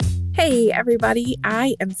Hey, everybody.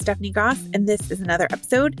 I am Stephanie Goss, and this is another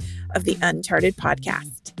episode of the Uncharted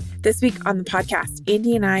podcast. This week on the podcast,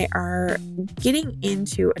 Andy and I are getting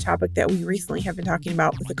into a topic that we recently have been talking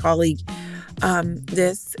about with a colleague.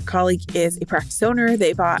 This colleague is a practice owner.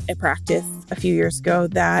 They bought a practice a few years ago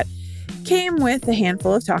that came with a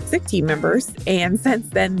handful of toxic team members. And since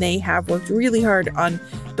then, they have worked really hard on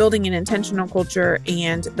building an intentional culture.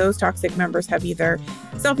 And those toxic members have either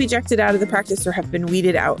self-ejected out of the practice or have been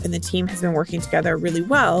weeded out. And the team has been working together really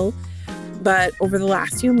well. But over the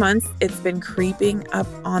last few months, it's been creeping up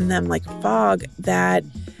on them like fog that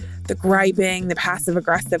the griping, the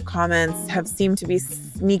passive-aggressive comments have seemed to be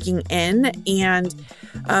sneaking in. And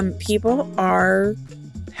people are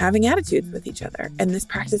having attitudes with each other. And this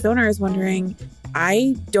practice owner is wondering,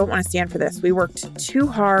 I don't want to stand for this. We worked too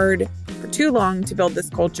hard for too long to build this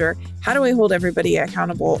culture. How do I hold everybody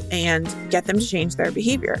accountable and get them to change their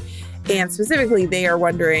behavior? And specifically, they are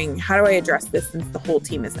wondering, how do I address this since the whole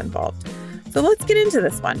team is involved? So let's get into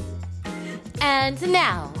this one. And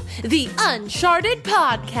now, the Uncharted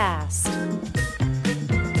podcast.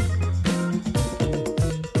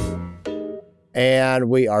 And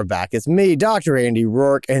we are back. It's me, Dr. Andy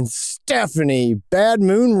Rourke, and Stephanie Bad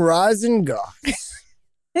Moon Rising Goss.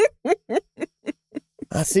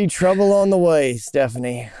 I see trouble on the way,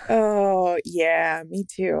 Stephanie. Oh, yeah, me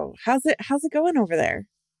too. How's it going over there?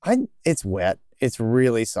 It's wet. It's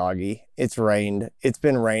really soggy. It's rained. It's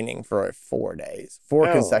been raining for 4 days, four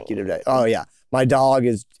consecutive days. Oh, yeah. My dog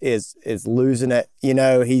is losing it. You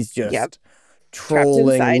know, he's just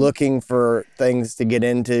trolling, looking for things to get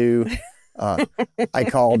into. I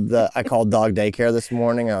called dog daycare this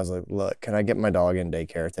morning. I was like, look, can I get my dog in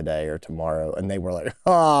daycare today or tomorrow? And they were like,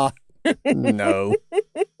 no.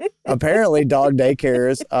 Apparently dog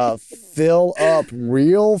daycares fill up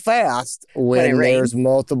real fast when there's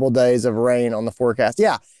multiple days of rain on the forecast.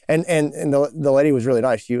 Yeah. And the lady was really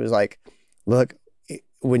nice. She was like, look,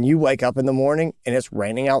 when you wake up in the morning and it's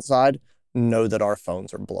raining outside, know that our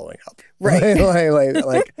phones are blowing up. Right.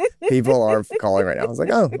 like people are calling right now. I was like,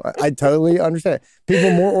 oh, I totally understand.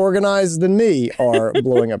 People more organized than me are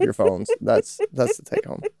blowing up your phones. That's the take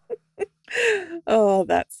home. Oh,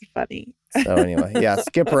 that's funny. So anyway, yeah,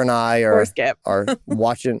 Skipper and I are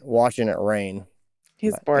watching it rain.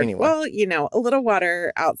 He's bored. Anyway. Well, a little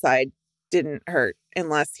water outside didn't hurt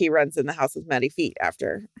unless he runs in the house with muddy feet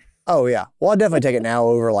after. Oh yeah. Well, I'll definitely take it now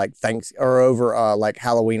over like like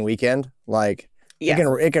Halloween weekend. Like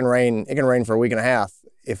it can rain for a week and a half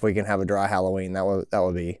if we can have a dry Halloween. That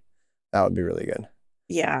would be really good.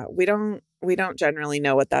 Yeah, we don't generally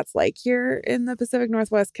know what that's like here in the Pacific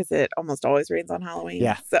Northwest because it almost always rains on Halloween.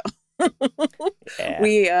 Yeah. So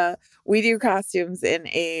we do costumes in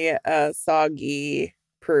a soggy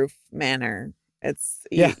proof manner. It's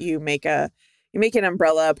you make an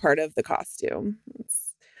umbrella part of the costume.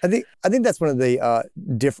 I think that's one of the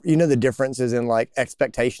the differences in like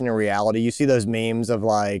expectation and reality. You see those memes of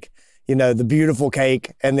like, the beautiful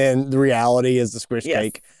cake and then the reality is the squish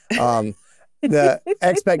cake. The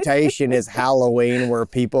expectation is Halloween where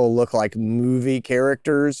people look like movie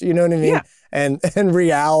characters, you know what I mean? Yeah. And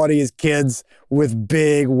reality is kids with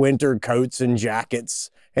big winter coats and jackets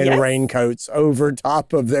and raincoats over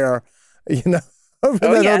top of their,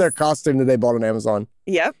 other costume that they bought on Amazon.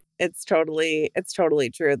 Yep. It's totally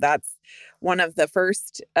true. That's one of the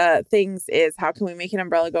first things is how can we make an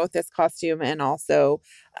umbrella go with this costume? And also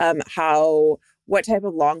what type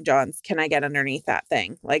of long johns can I get underneath that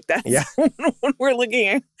thing? Like that's when we're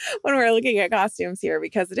looking at costumes here,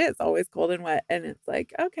 because it is always cold and wet. And it's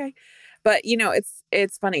like, okay. But,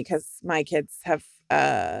 it's funny because my kids have,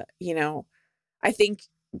 I think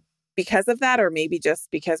because of that, or maybe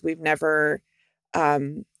just because we've never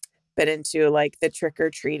been into like the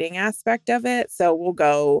trick-or-treating aspect of it. So we'll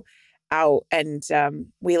go out and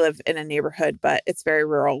we live in a neighborhood, but it's very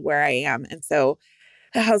rural where I am. And so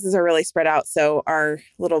the houses are really spread out. So our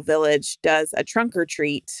little village does a trunk or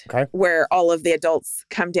treat where all of the adults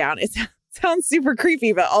come down. It sounds super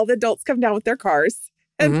creepy, but all the adults come down with their cars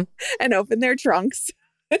and open their trunks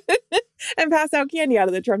and pass out candy out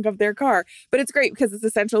of the trunk of their car. But it's great because it's a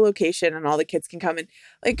central location and all the kids can come in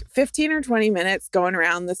like 15 or 20 minutes going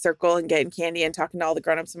around the circle and getting candy and talking to all the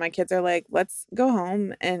grownups. And my kids are like, let's go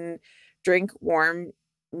home and drink warm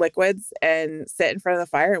liquids and sit in front of the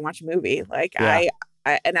fire and watch a movie. Like I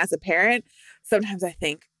and as a parent, sometimes I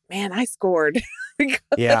think, man, I scored because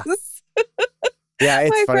it's my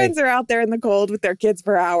funny. Friends are out there in the cold with their kids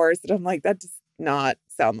for hours. And I'm like, that does not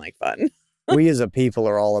sound like fun. We as a people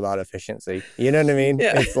are all about efficiency. You know what I mean?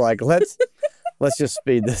 Yeah. It's like, let's just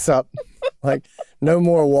speed this up. Like, no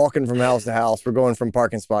more walking from house to house. We're going from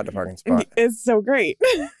parking spot to parking spot. It's so great.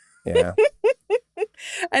 Yeah.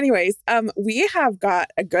 Anyways, we have got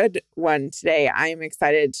a good one today. I'm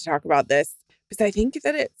excited to talk about this because I think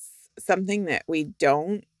that it's something that we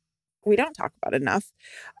don't talk about enough.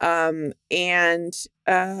 And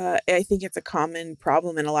I think it's a common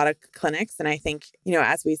problem in a lot of clinics. And I think,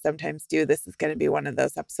 as we sometimes do, this is going to be one of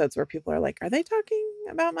those episodes where people are like, are they talking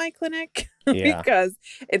about my clinic? Yeah. Because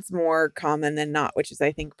it's more common than not, which is,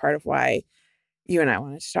 I think, part of why you and I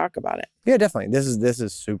wanted to talk about it. Yeah, definitely. This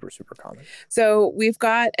is super, super common. So we've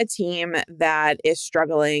got a team that is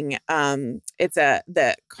struggling.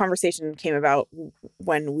 The conversation came about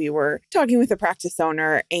when we were talking with a practice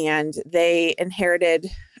owner, and they inherited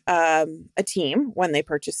a team when they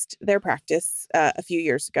purchased their practice a few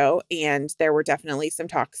years ago, and there were definitely some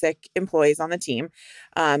toxic employees on the team.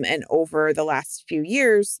 And over the last few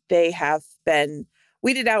years, they have been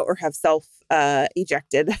weeded out or have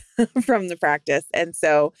ejected from the practice. And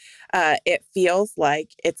so it feels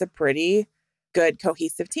like it's a pretty good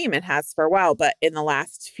cohesive team. It has for a while, but in the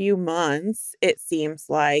last few months, it seems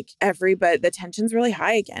like the tension's really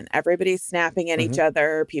high again. Everybody's snapping at each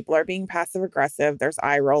other. People are being passive aggressive. There's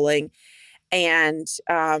eye rolling. And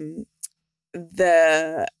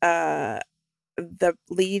the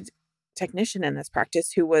lead technician in this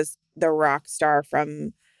practice, who was the rock star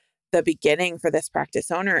from the beginning for this practice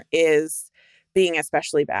owner, is being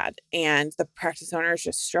especially bad. And the practice owner is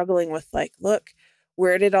just struggling with look,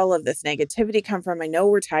 where did all of this negativity come from? I know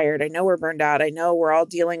we're tired. I know we're burned out. I know we're all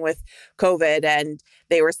dealing with COVID. And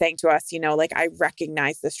they were saying to us, I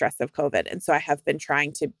recognize the stress of COVID. And so I have been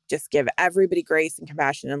trying to just give everybody grace and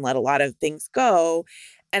compassion and let a lot of things go.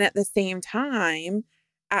 And at the same time,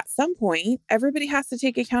 at some point, everybody has to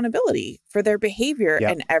take accountability for their behavior. Yep.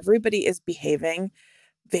 And everybody is behaving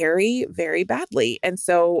very, very badly. And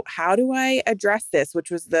so how do I address this? Which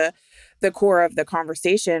was the core of the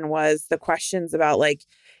conversation, was the questions about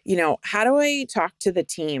how do I talk to the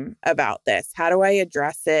team about this? How do I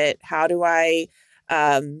address it? How do I,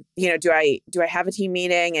 do I have a team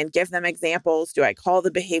meeting and give them examples? Do I call the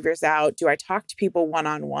behaviors out? Do I talk to people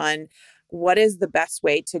one-on-one? What is the best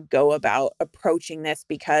way to go about approaching this?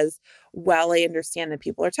 Because while I understand that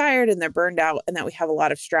people are tired and they're burned out and that we have a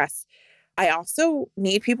lot of stress, I also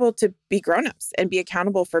need people to be grownups and be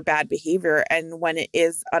accountable for bad behavior. And when it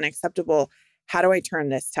is unacceptable, how do I turn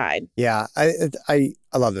this tide? Yeah, I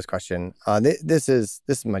love this question. This is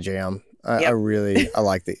my jam. Yep. I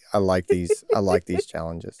like these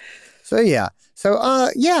challenges. So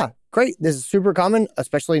great. This is super common,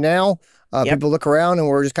 especially now. People look around and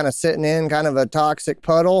we're just kind of sitting in kind of a toxic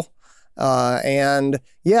puddle. And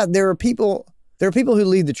there are people who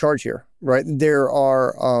lead the charge here, right? There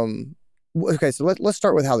are okay, so let's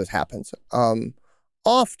start with how this happens.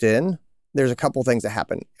 Often there's a couple things that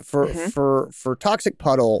happen for toxic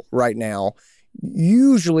puddle right now.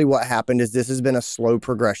 Usually what happened is this has been a slow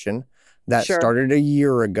progression that started a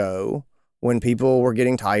year ago when people were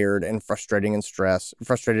getting tired and frustrated and stressed,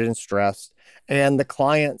 and the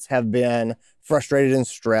clients have been frustrated and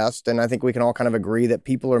stressed. And I think we can all kind of agree that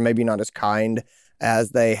people are maybe not as kind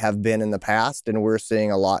as they have been in the past, and we're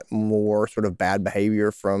seeing a lot more sort of bad behavior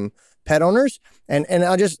from pet owners. And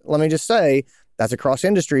let me just say that's across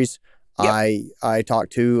industries. Yep. I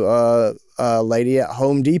talked to a lady at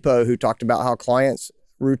Home Depot who talked about how clients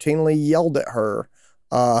routinely yelled at her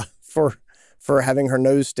for having her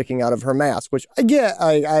nose sticking out of her mask, which I get.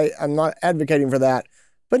 I'm not advocating for that,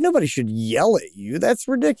 but nobody should yell at you. That's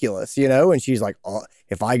ridiculous, And she's like, oh,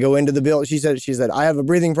 if I go into the building, she said, I have a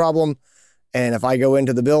breathing problem. And if I go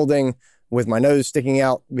into the building with my nose sticking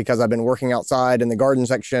out because I've been working outside in the garden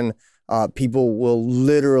section, people will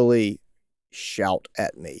literally shout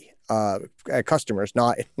at me. Customers,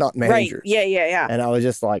 not managers. Right. Yeah. And I was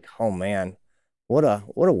just like, oh man, what a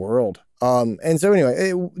world. And so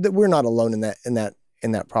anyway, we're not alone in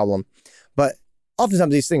that problem. But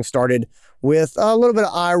oftentimes these things started with a little bit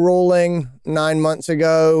of eye rolling 9 months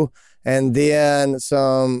ago, and then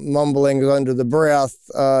some mumbling under the breath,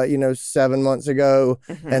 7 months ago.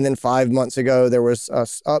 Mm-hmm. And then 5 months ago, there was a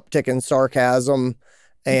uptick in sarcasm.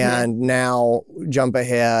 And now jump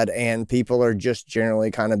ahead, and people are just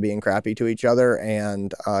generally kind of being crappy to each other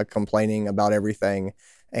and complaining about everything.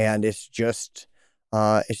 And it's just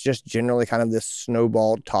generally kind of this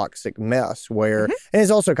snowballed toxic mess where, and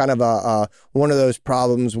it's also kind of one of those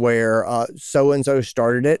problems where so-and-so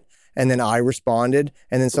started it, and then I responded,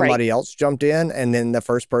 and then somebody else jumped in, and then the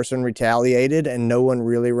first person retaliated, and no one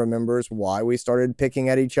really remembers why we started picking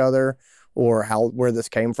at each other or where this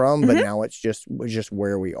came from. But now it's just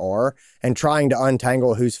where we are, and trying to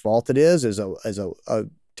untangle whose fault it is a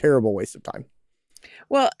terrible waste of time.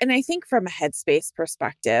 Well, and I think from a headspace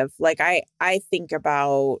perspective, I think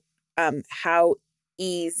about how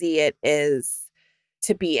easy it is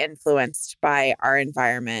to be influenced by our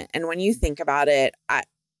environment. And when you think about it,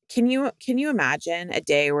 can you imagine a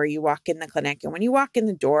day where you walk in the clinic and when you walk in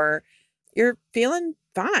the door, you're feeling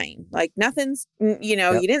fine. Like nothing's, you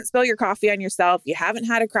Yep. didn't spill your coffee on yourself. You haven't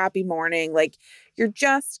had a crappy morning. Like you're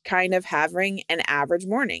just kind of having an average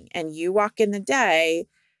morning and you walk in the day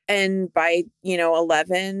and by,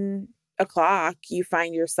 11 o'clock, you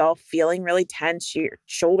find yourself feeling really tense. Your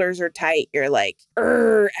shoulders are tight. You're like,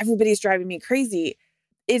 everybody's driving me crazy.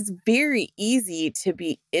 It's very easy to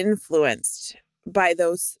be influenced by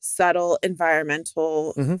those subtle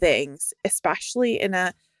environmental things, especially in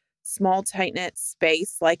a small, tight-knit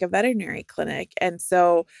space like a veterinary clinic. And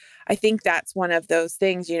so I think that's one of those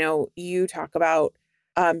things, you talk about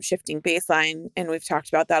shifting baseline, and we've talked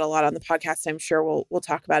about that a lot on the podcast. I'm sure we'll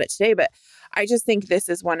talk about it today, but I just think this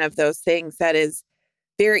is one of those things that is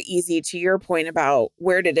very easy. To your point about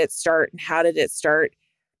where did it start and how did it start?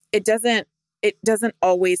 It doesn't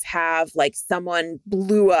always have like someone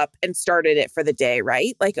blew up and started it for the day,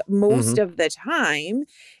 right? Like most of the time,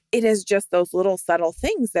 it is just those little subtle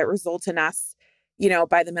things that result in us,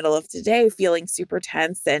 by the middle of the day, feeling super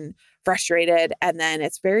tense and frustrated. And then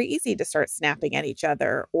it's very easy to start snapping at each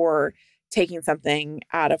other or taking something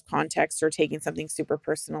out of context or taking something super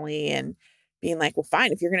personally and being like, well,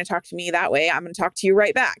 fine, if you're going to talk to me that way, I'm going to talk to you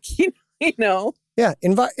right back, Yeah,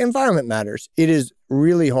 environment matters. It is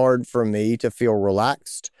really hard for me to feel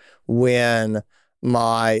relaxed when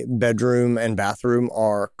my bedroom and bathroom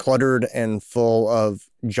are cluttered and full of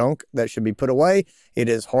junk that should be put away. It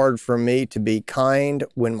is hard for me to be kind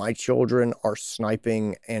when my children are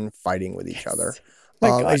sniping and fighting with each other.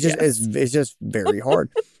 God, it's just very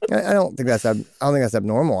hard. I don't think that's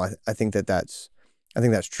abnormal. I think that's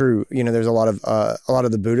true. There's a lot of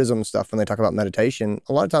the Buddhism stuff when they talk about meditation.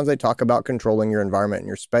 A lot of times they talk about controlling your environment and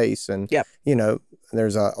your space, and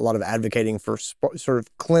there's a lot of advocating for sort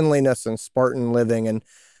of cleanliness and Spartan living. And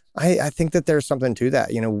I think that there's something to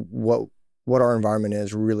that. What our environment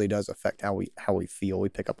is really does affect how we feel. We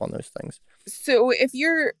pick up on those things. So if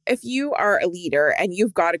you are a leader and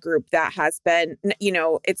you've got a group that has been,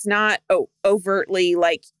 it's not overtly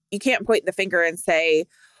like you can't point the finger and say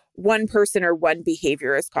one person or one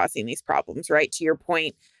behavior is causing these problems, right? To your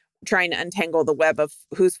point, trying to untangle the web of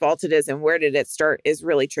whose fault it is and where did it start is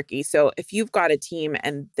really tricky. So if you've got a team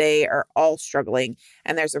and they are all struggling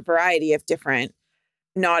and there's a variety of different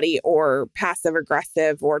naughty or passive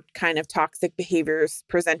aggressive or kind of toxic behaviors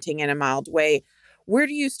presenting in a mild way, where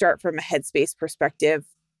do you start from a headspace perspective,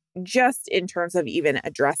 just in terms of even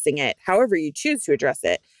addressing it, however you choose to address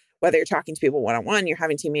it, whether you're talking to people one-on-one, you're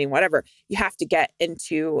having a team meeting, whatever, you have to get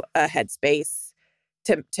into a headspace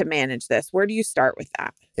to manage this. Where do you start with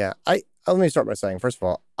that? Yeah, let me start by saying, first of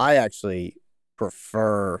all, I actually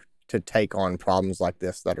prefer to take on problems like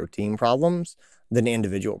this that are team problems than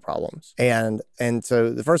individual problems. And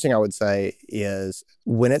so the first thing I would say is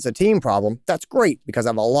when it's a team problem, that's great because I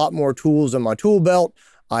have a lot more tools in my tool belt.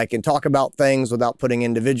 I can talk about things without putting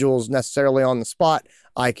individuals necessarily on the spot.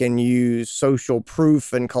 I can use social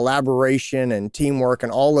proof and collaboration and teamwork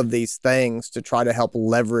and all of these things to try to help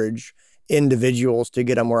leverage individuals to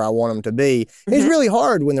get them where I want them to be. It's really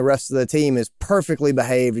hard when the rest of the team is perfectly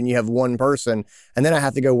behaved and you have one person, and then I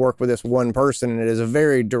have to go work with this one person, and it is a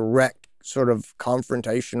very direct sort of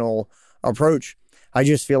confrontational approach. I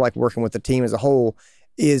just feel like working with the team as a whole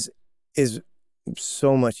is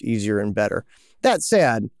so much easier and better. That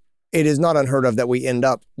said, it is not unheard of that we end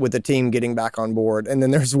up with the team getting back on board, and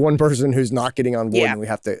then there's one person who's not getting on board, and we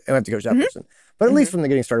have to coach that person. But at least from the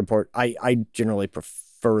getting started part, I generally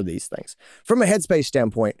prefer these things. From a headspace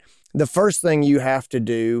standpoint, the first thing you have to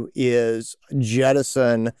do is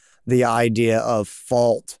jettison the idea of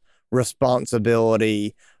fault,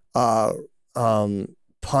 responsibility,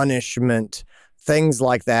 punishment, things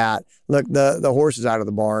like that. Look, the horse is out of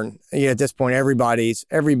the barn. At this point, everybody's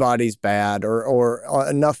bad, or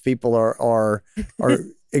enough people are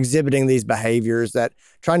exhibiting these behaviors that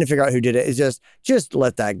trying to figure out who did it is just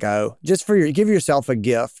let that go. Just give yourself a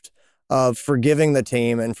gift of forgiving the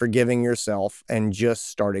team and forgiving yourself and just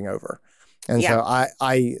starting over. And so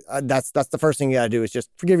that's the first thing you got to do is just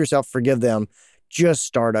forgive yourself, forgive them, just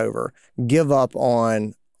start over. Give up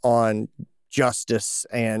on justice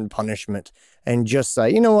and punishment and just say,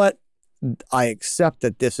 you know what? I accept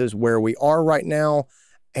that this is where we are right now,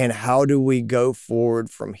 and how do we go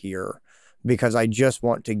forward from here? Because I just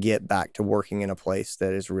want to get back to working in a place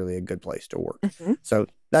that is really a good place to work. So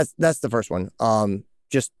that's the first one.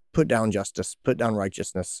 Just put down justice, put down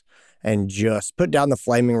righteousness, and just put down the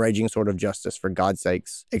flaming, raging sword of justice, for God's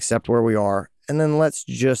sakes. Accept where we are and then let's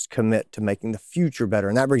just commit to making the future better.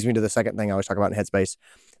 And that brings me to the second thing I always talk about in Headspace.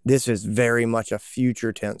 This is very much a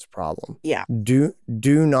future tense problem. Yeah. Do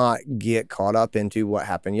not get caught up into what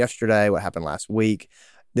happened yesterday, what happened last week.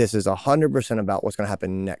 This is 100% about what's going to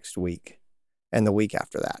happen next week and the week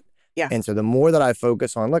after that. Yeah. And so the more that I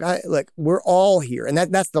focus on, look, we're all here. And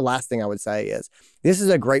that's the last thing I would say is this is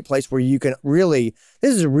a great place where you can really,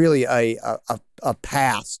 this is really a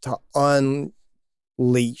pass to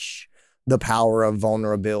unleash the power of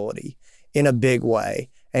vulnerability in a big way.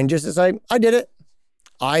 And just to say, I did it.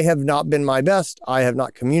 I have not been my best. I have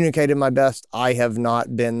not communicated my best. I have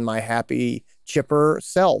not been my happy, chipper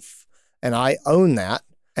self. And I own that.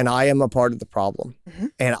 And I am a part of the problem. Mm-hmm.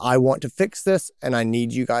 And I want to fix this. And I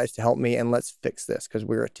need you guys to help me. And let's fix this because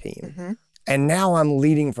we're a team. Mm-hmm. And now I'm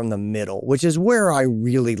leading from the middle, which is where I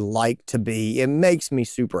really like to be. It makes me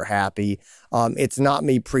super happy. It's not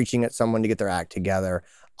me preaching at someone to get their act together.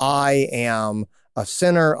 I am a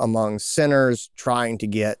sinner among sinners trying to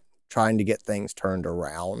get things turned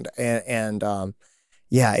around. And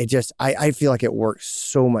I feel like it works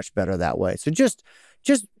so much better that way. So just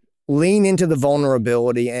lean into the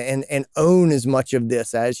vulnerability and own as much of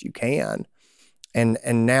this as you can.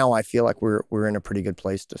 And now I feel like we're in a pretty good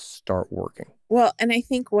place to start working. Well, and I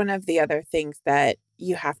think one of the other things that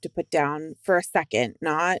you have to put down for a second,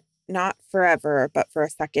 not forever, but for a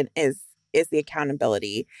second is the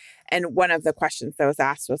accountability. And one of the questions that was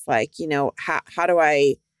asked was like, how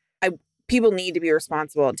do people need to be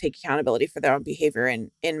responsible and take accountability for their own behavior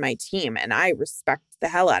in my team. And I respect the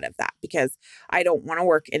hell out of that because I don't want to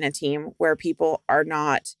work in a team where people are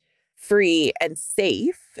not free and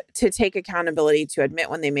safe to take accountability, to admit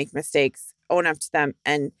when they make mistakes, own up to them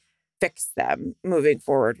and fix them moving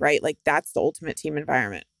forward, right? Like that's the ultimate team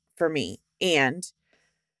environment for me. And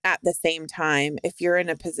at the same time, if you're in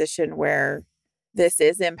a position where this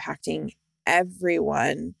is impacting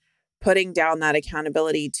everyone, putting down that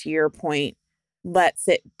accountability, to your point, lets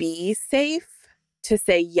it be safe to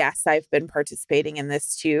say, yes, I've been participating in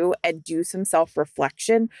this too, and do some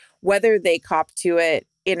self-reflection. Whether they cop to it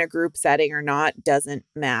in a group setting or not doesn't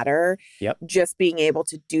matter. Yep. Just being able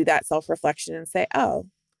to do that self-reflection and say, oh,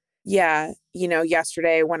 yeah,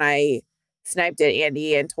 yesterday when I sniped at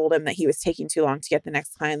Andy and told him that he was taking too long to get the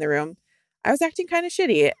next client in the room, I was acting kind of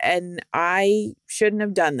shitty and I shouldn't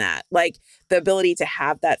have done that. Like the ability to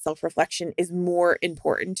have that self-reflection is more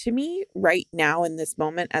important to me right now in this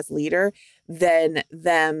moment as leader than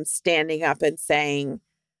them standing up and saying,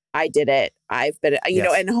 I did it. I've been,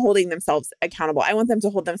 and holding themselves accountable. I want them to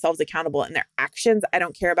hold themselves accountable in their actions. I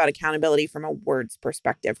don't care about accountability from a words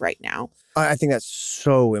perspective right now. I think that's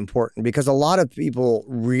so important because a lot of people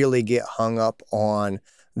really get hung up on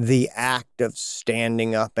the act of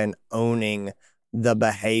standing up and owning the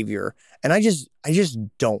behavior. And I just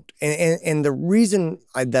don't. And the reason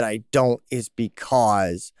that I don't is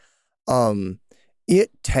because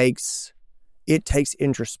it takes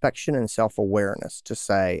introspection and self-awareness to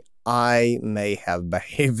say, I may have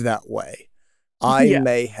behaved that way. I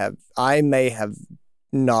may have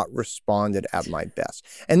not responded at my best.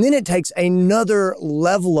 And then it takes another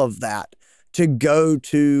level of that to go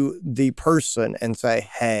to the person and say,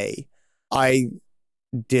 hey, I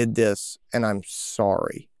did this and I'm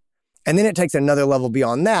sorry. And then it takes another level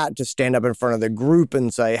beyond that to stand up in front of the group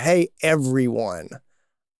and say, hey, everyone,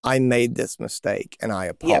 I made this mistake and I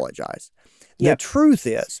apologize. Yep. The truth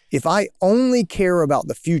is, if I only care about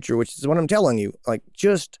the future, which is what I'm telling you, like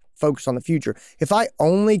just focus on the future. If I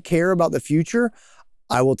only care about the future,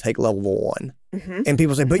 I will take level 1. Mm-hmm. And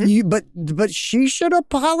people say, but she should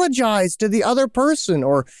apologize to the other person,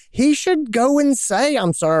 or he should go and say,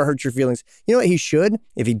 I'm sorry I hurt your feelings. You know what? He should.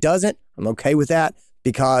 If he doesn't, I'm okay with that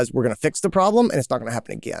because we're going to fix the problem and it's not going to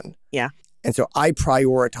happen again. Yeah. And so I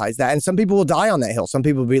prioritize that. And some people will die on that hill. Some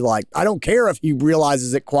people will be like, I don't care if he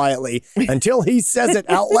realizes it quietly until he says it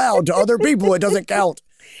out loud to other people. It doesn't count.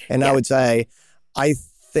 And I would say, I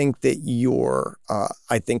think that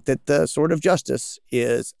the sword of justice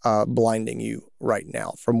is blinding you right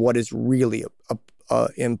now from what is really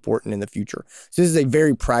important in the future. So this is a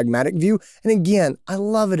very pragmatic view. And again, I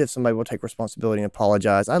love it if somebody will take responsibility and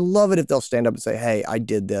apologize. I love it if they'll stand up and say, hey, I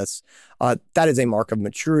did this. That is a mark of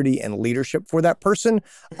maturity and leadership for that person.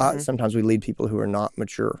 Sometimes we lead people who are not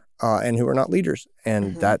mature and who are not leaders.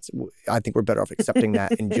 And I think we're better off accepting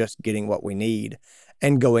that and just getting what we need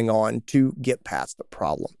and going on to get past the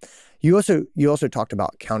problem. You also talked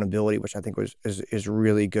about accountability, which I think is a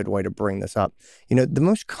really good way to bring this up. The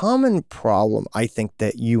most common problem I think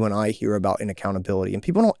that you and I hear about in accountability, and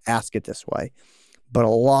people don't ask it this way, but a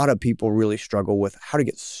lot of people really struggle with how to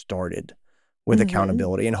get started with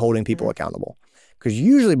accountability and holding people accountable. Because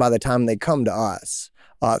usually by the time they come to us,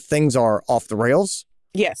 things are off the rails.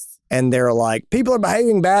 Yes. And they're like, people are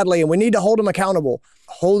behaving badly and we need to hold them accountable.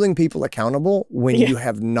 Holding people accountable when you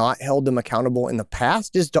have not held them accountable in the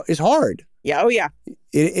past is hard. Yeah. Oh, yeah.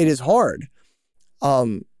 It is hard.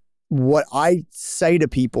 What I say to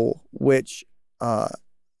people, which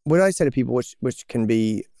can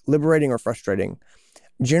be liberating or frustrating,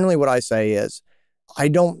 generally what I say is, I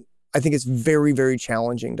think it's very, very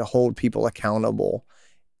challenging to hold people accountable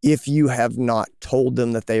if you have not told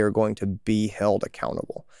them that they are going to be held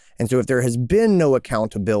accountable. And so if there has been no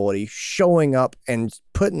accountability, showing up and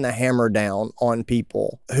putting the hammer down on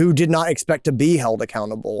people who did not expect to be held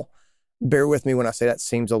accountable, bear with me when I say that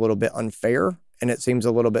seems a little bit unfair and it seems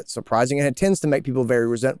a little bit surprising. And it tends to make people very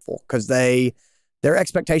resentful because their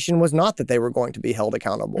expectation was not that they were going to be held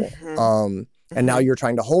accountable. And now you're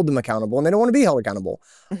trying to hold them accountable and they don't want to be held accountable.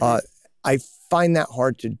 I find that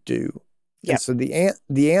hard to do. Yep. And so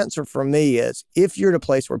the answer for me is, if you're at a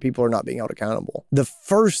place where people are not being held accountable, the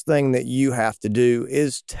first thing that you have to do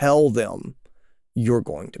is tell them you're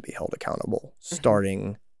going to be held accountable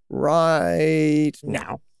starting right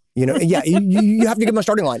now. You know, you have to give them a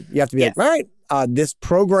starting line. You have to be like, all right, this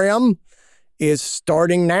program is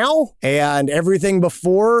starting now and everything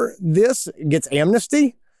before this gets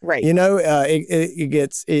amnesty. Right. You know, you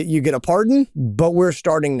get a pardon, but we're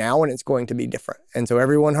starting now and it's going to be different. And so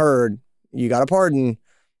everyone heard, you got a pardon,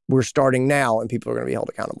 we're starting now and people are going to be held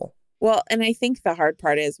accountable. Well, and I think the hard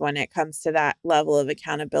part is when it comes to that level of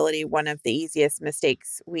accountability, one of the easiest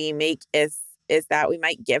mistakes we make is that we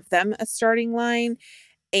might give them a starting line.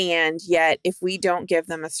 And yet if we don't give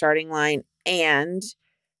them a starting line and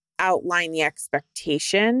outline the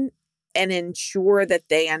expectation and ensure that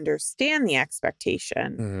they understand the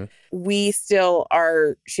expectation, we still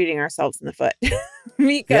are shooting ourselves in the foot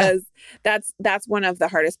because that's one of the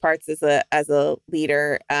hardest parts as a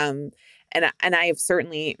leader. And I have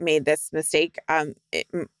certainly made this mistake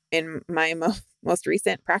in my most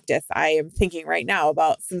recent practice. I am thinking right now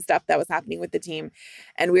about some stuff that was happening with the team,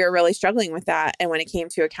 and we were really struggling with that. And when it came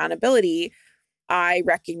to accountability, I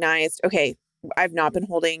recognized, okay, I've not been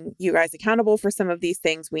holding you guys accountable for some of these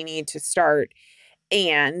things. We need to start.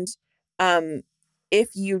 And if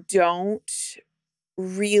you don't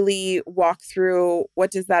really walk through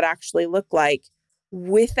what does that actually look like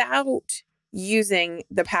without using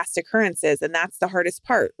the past occurrences, and that's the hardest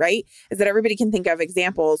part, right? Is that everybody can think of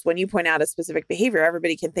examples. When you point out a specific behavior,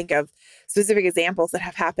 everybody can think of specific examples that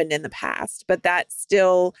have happened in the past, but that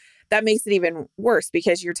makes it even worse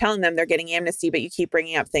because you're telling them they're getting amnesty, but you keep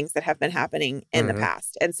bringing up things that have been happening in the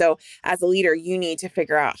past. And so as a leader, you need to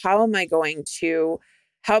figure out, how am I going to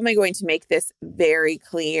make this very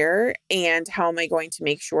clear? And how am I going to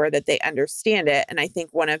make sure that they understand it? And I think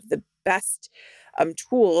one of the best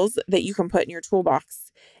tools that you can put in your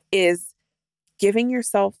toolbox is giving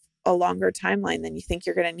yourself a longer timeline than you think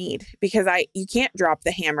you're going to need, because you can't drop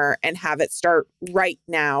the hammer and have it start right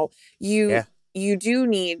now. You do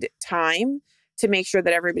need time to make sure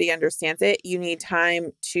that everybody understands it. You need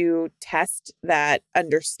time to test that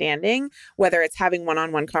understanding, whether it's having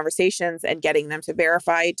one-on-one conversations and getting them to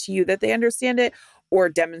verify to you that they understand it or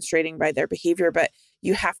demonstrating by their behavior. But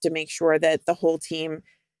you have to make sure that the whole team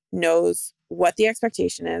knows what the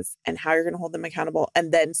expectation is and how you're going to hold them accountable,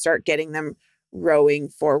 and then start getting them rowing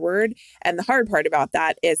forward. And the hard part about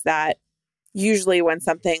that is that usually when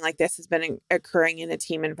something like this has been occurring in a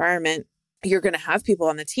team environment, you're going to have people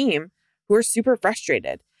on the team who are super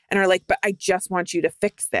frustrated and are like, but I just want you to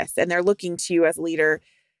fix this. And they're looking to you as a leader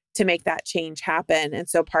to make that change happen. And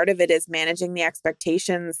so part of it is managing the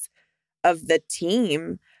expectations of the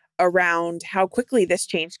team around how quickly this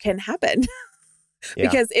change can happen.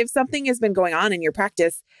 Because if something has been going on in your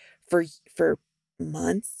practice for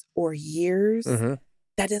months or years,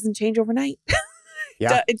 that doesn't change overnight.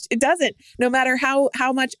 It doesn't. No matter how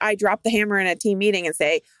much I drop the hammer in a team meeting and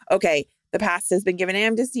say, okay, the past has been given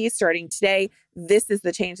amnesty starting today, this is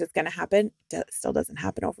the change that's going to happen. It still doesn't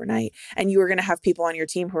happen overnight. And you are going to have people on your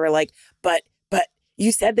team who are like, but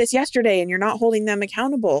you said this yesterday and you're not holding them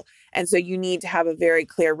accountable. And so you need to have a very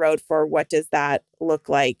clear road for what does that look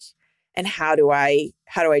like and how do I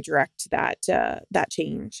direct that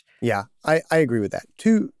change? Yeah, I agree with that.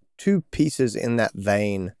 Two pieces in that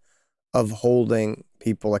vein of holding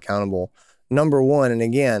people accountable. Number one, and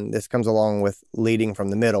again, this comes along with leading from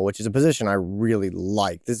the middle, which is a position I really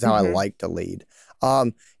like. This is how I like to lead.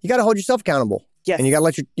 You got to hold yourself accountable. Yes. And you got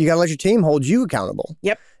to let your team hold you accountable.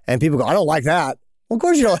 Yep. And people go, I don't like that. Well, of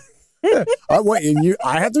course you don't.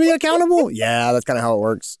 I have to be accountable? Yeah, that's kind of how it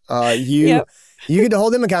works. You get to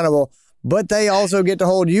hold them accountable, but they also get to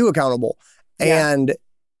hold you accountable. Yeah. And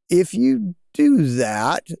if you do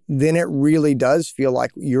that, then it really does feel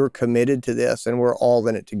like you're committed to this and we're all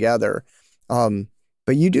in it together.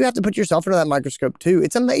 But you do have to put yourself under that microscope too.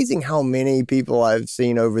 It's amazing how many people I've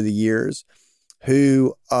seen over the years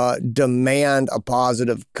who demand a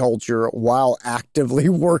positive culture while actively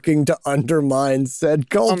working to undermine said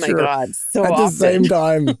culture. Oh my God, so at often. the same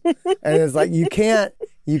time. And it's like, you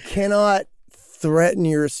cannot threaten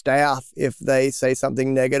your staff if they say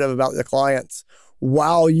something negative about the clients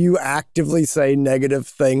while you actively say negative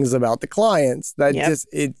things about the clients. That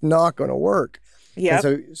it's not going to work. Yeah.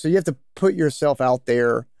 So you have to put yourself out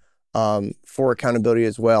there for accountability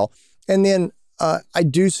as well. And then I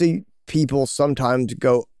do see people sometimes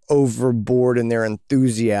go overboard in their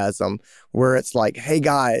enthusiasm, where it's like, hey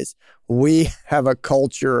guys, we have a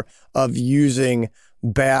culture of using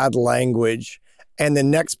bad language, and the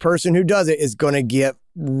next person who does it is going to get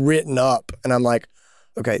written up. And I'm like,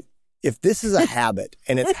 okay, if this is a habit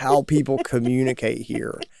and it's how people communicate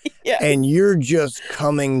here, and you're just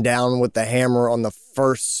coming down with the hammer on the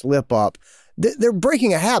first slip up, they're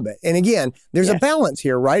breaking a habit. And again, there's a balance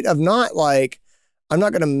here, right? Of not like, I'm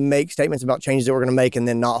not going to make statements about changes that we're going to make and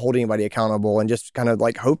then not hold anybody accountable and just kind of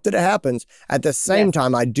like hope that it happens. At the same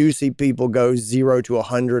time, I do see people go 0 to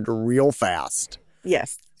 100 real fast.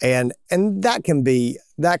 Yes. And that can be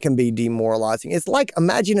demoralizing. It's like,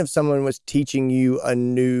 imagine if someone was teaching you a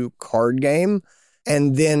new card game,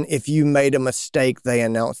 and then if you made a mistake, they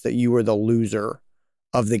announced that you were the loser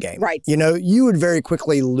of the game. Right. You know, you would very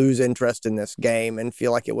quickly lose interest in this game and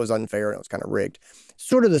feel like it was unfair and it was kind of rigged.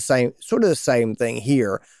 Sort of the same thing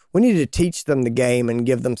here. We need to teach them the game and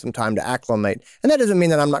give them some time to acclimate. And that doesn't mean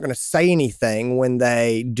that I'm not going to say anything when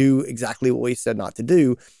they do exactly what we said not to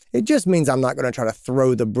do. It just means I'm not going to try to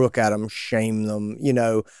throw the book at them, shame them,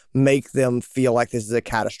 make them feel like this is a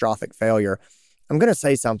catastrophic failure. I'm going to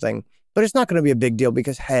say something, but it's not going to be a big deal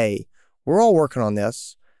because, hey, we're all working on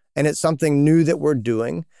this and it's something new that we're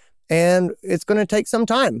doing and it's going to take some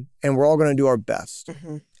time and we're all going to do our best.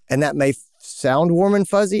 Mm-hmm. And that may sound warm and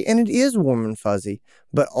fuzzy, and it is warm and fuzzy,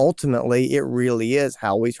 but ultimately it really is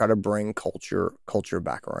how we try to bring culture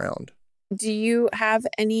back around. Do you have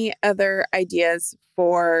any other ideas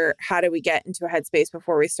for how do we get into a headspace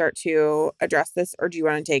before we start to address this? Or do you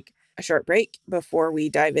want to take a short break before we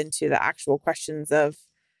dive into the actual questions of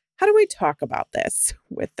how do we talk about this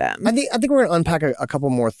with them? I think we're going to unpack a couple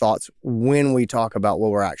more thoughts when we talk about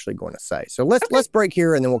what we're actually going to say. So let's break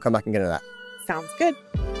here and then we'll come back and get into that. Sounds good.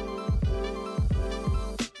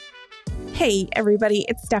 Hey, everybody,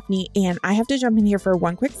 it's Stephanie, and I have to jump in here for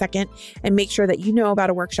one quick second and make sure that you know about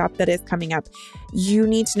a workshop that is coming up. You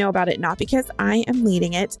need to know about it, not because I am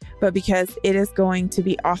leading it, but because it is going to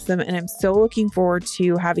be awesome, and I'm so looking forward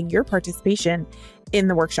to having your participation in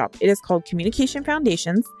the workshop. It is called Communication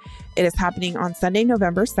Foundations. It is happening on Sunday,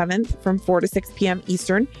 November 7th from 4 to 6 p.m.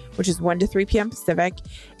 Eastern, which is 1 to 3 p.m. Pacific.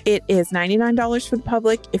 It is $99 for the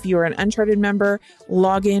public. If you are an Uncharted member,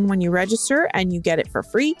 log in when you register and you get it for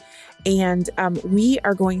free. And we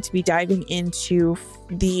are going to be diving into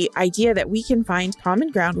the idea that we can find common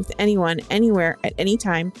ground with anyone, anywhere, at any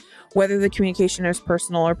time, whether the communication is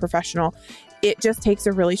personal or professional. It just takes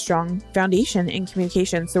a really strong foundation in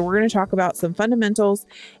communication. So we're going to talk about some fundamentals,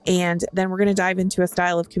 and then we're going to dive into a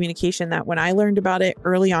style of communication that when I learned about it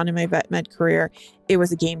early on in my vet med career, it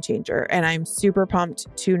was a game changer. And I'm super pumped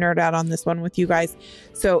to nerd out on this one with you guys.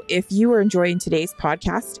 So if you are enjoying today's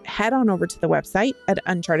podcast, head on over to the website at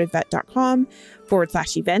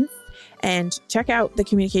unchartedvet.com/events and check out the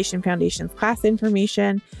Communication Foundations class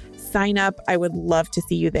information. Sign up. I would love to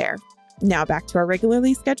see you there. Now back to our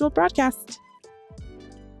regularly scheduled broadcast.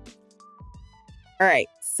 All right.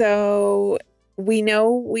 So we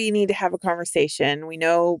know we need to have a conversation. We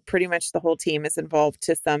know pretty much the whole team is involved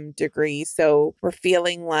to some degree. So we're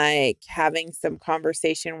feeling like having some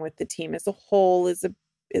conversation with the team as a whole is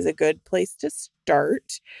a good place to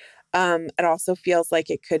start. It also feels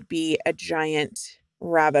like it could be a giant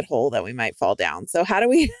rabbit hole that we might fall down. So how do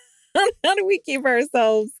we keep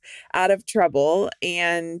ourselves out of trouble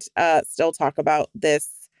and still talk about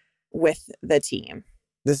this with the team?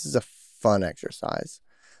 This is a fun exercise.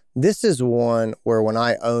 This is one where when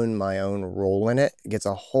I own my own role in it, it gets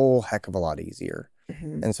a whole heck of a lot easier.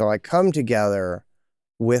 Mm-hmm. And so I come together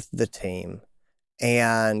with the team,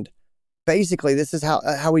 and basically this is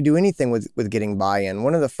how we do anything with getting buy-in.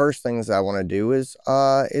 One of the first things I want to do is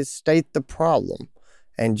state the problem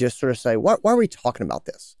and just sort of say, why are we talking about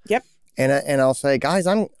this? Yep. And I'll say, guys,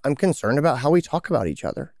 I'm concerned about how we talk about each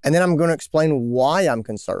other. And then I'm going to explain why I'm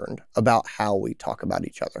concerned about how we talk about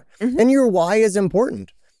each other. Mm-hmm. And your why is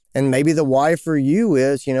important. And maybe the why for you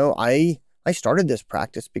is, I started this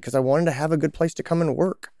practice because I wanted to have a good place to come and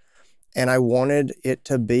work. And I wanted it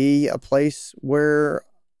to be a place where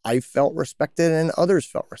I felt respected and others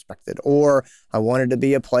felt respected. Or I wanted to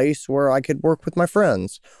be a place where I could work with my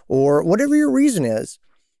friends, or whatever your reason is.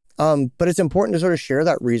 But it's important to sort of share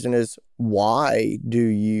that reason is why is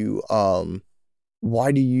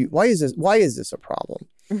this a problem?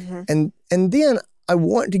 And then I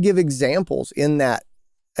want to give examples in that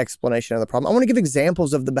explanation of the problem. I want to give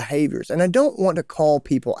examples of the behaviors, and I don't want to call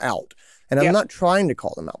people out, and I'm not trying to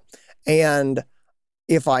call them out. And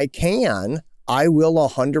if I can, I will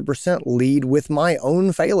 100% lead with my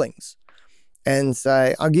own failings and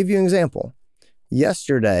say, I'll give you an example.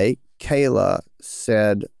 Yesterday, Kayla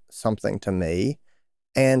said something to me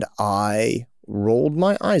and I rolled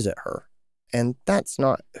my eyes at her, and that's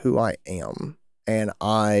not who I am. And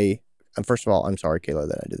first of all, I'm sorry, Kayla,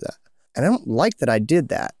 that I did that. And I don't like that I did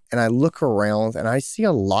that. And I look around and I see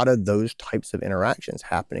a lot of those types of interactions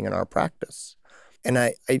happening in our practice. And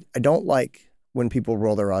I don't like when people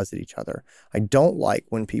roll their eyes at each other. I don't like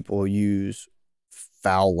when people use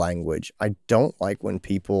foul language. I don't like when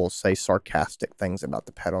people say sarcastic things about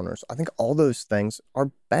the pet owners. I think all those things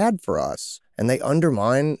are bad for us, and they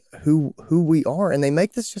undermine who we are, and they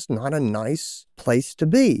make this just not a nice place to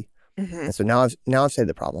be. And so now I've said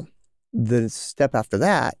the problem. The step after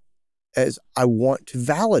that is I want to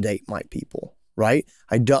validate my people, right?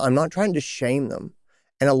 I'm not trying to shame them.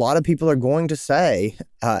 And a lot of people are going to say,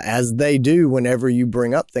 as they do whenever you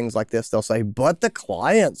bring up things like this, they'll say, but the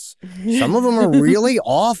clients, some of them are really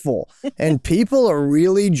awful and people are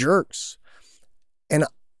really jerks. And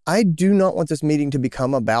I do not want this meeting to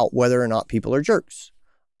become about whether or not people are jerks.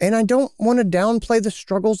 And I don't want to downplay the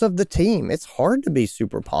struggles of the team. It's hard to be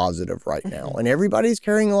super positive right now, and everybody's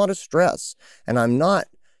carrying a lot of stress. And I'm not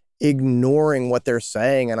ignoring what they're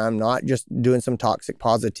saying, and I'm not just doing some toxic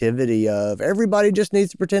positivity of everybody just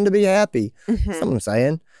needs to pretend to be happy. That's not what I'm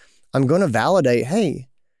saying. I'm going to validate, hey, you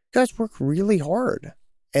guys work really hard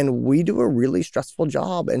and we do a really stressful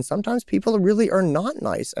job, and sometimes people really are not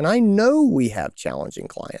nice. And I know we have challenging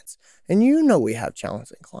clients, and you know we have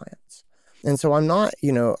challenging clients. And so I'm not,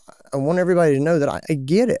 I want everybody to know that I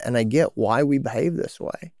get it, and I get why we behave this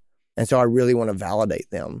way. And so I really want to validate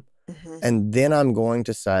them. And then I'm going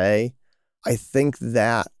to say, I think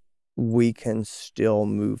that we can still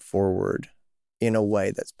move forward in a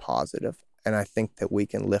way that's positive. And I think that we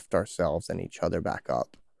can lift ourselves and each other back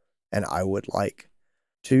up. And I would like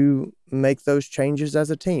to make those changes as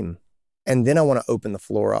a team. And then I want to open the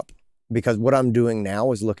floor up, because what I'm doing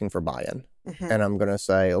now is looking for buy-in. And I'm going to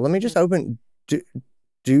say, let me just open.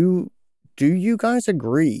 Do you guys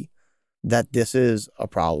agree that this is a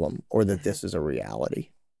problem or that this is a reality?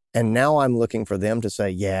 And now I'm looking for them to say,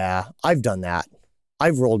 yeah, I've done that.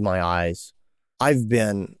 I've rolled my eyes. I've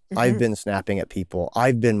been snapping at people.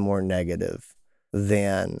 I've been more negative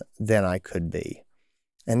than I could be.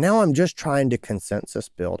 And now I'm just trying to consensus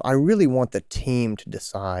build. I really want the team to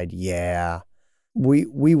decide, yeah,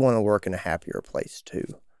 we want to work in a happier place too.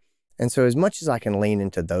 And so as much as I can lean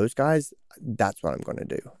into those guys, that's what I'm going to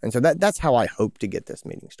do. And so that's how I hope to get this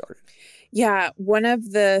meeting started. Yeah. One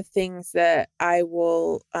of the things that I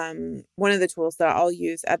will, one of the tools that I'll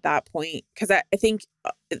use at that point, because I think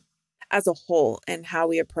as a whole and how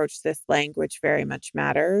we approach this language very much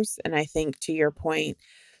matters. And I think, to your point,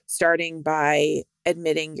 starting by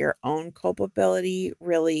admitting your own culpability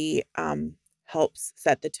really helps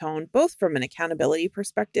set the tone, both from an accountability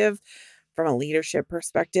perspective, from a leadership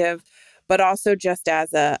perspective, but also just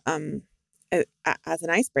as as an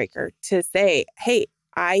icebreaker to say, hey,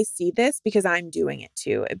 I see this because I'm doing it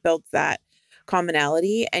too. It builds that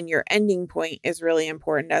commonality, and your ending point is really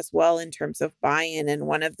important as well in terms of buy-in. And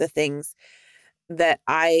one of the things that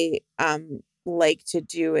I like to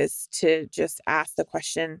do is to just ask the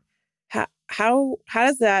question, how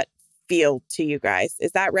does that feel to you guys?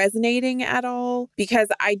 Is that resonating at all? Because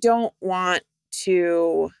I don't want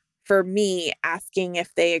to, for me, asking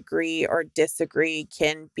if they agree or disagree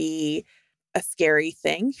can be a scary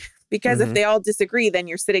thing, because if they all disagree, then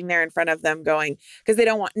you're sitting there in front of them going, because they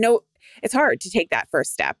don't want, it's hard to take that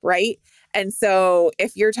first step, right? And so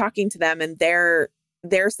if you're talking to them and they're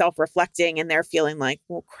self-reflecting and they're feeling like,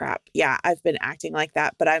 well, crap, yeah, I've been acting like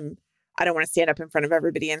that, but I don't want to stand up in front of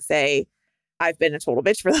everybody and say, I've been a total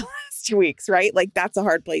bitch for the last 2 weeks, right? Like, that's a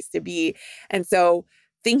hard place to be. And so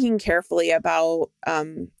thinking carefully about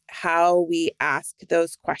how we ask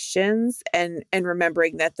those questions, and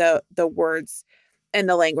remembering that the words and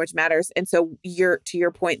the language matters. And so to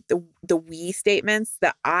your point, the we statements,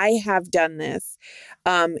 that I have done this,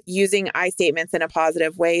 using I statements in a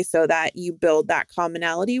positive way so that you build that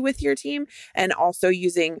commonality with your team, and also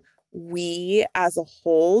using we as a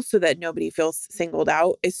whole so that nobody feels singled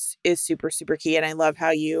out is super, super key. And I love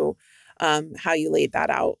how you laid that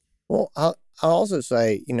out. Well, I'll also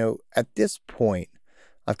say, at this point,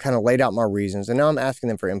 I've kind of laid out my reasons and now I'm asking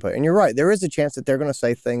them for input. And you're right. There is a chance that they're going to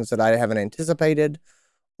say things that I haven't anticipated,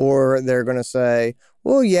 or they're going to say,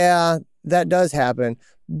 well, yeah, that does happen,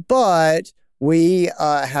 but we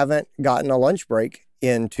haven't gotten a lunch break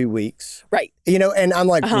in 2 weeks. Right. And I'm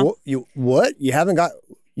like, what? You haven't got,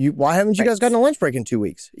 why haven't you guys gotten a lunch break in 2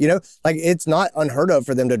 weeks? Like it's not unheard of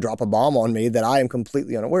for them to drop a bomb on me that I am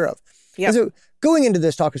completely unaware of. Yeah. And so going into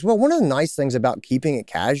this talk as well, one of the nice things about keeping it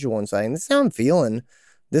casual and saying, this is how I'm feeling,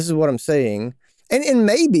 this is what I'm saying. And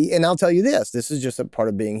maybe, and I'll tell you this is just a part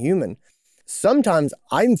of being human. Sometimes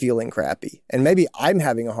I'm feeling crappy and maybe I'm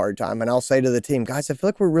having a hard time. And I'll say to the team, guys, I feel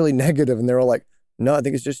like we're really negative. And they're all like, no, I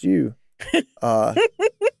think it's just you.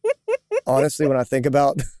 Honestly, when I think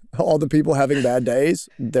about all the people having bad days,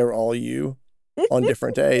 they're all you on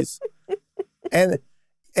different days. And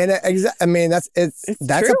I mean, that's true.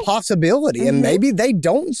 A possibility. Mm-hmm. And maybe they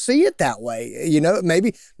don't see it that way.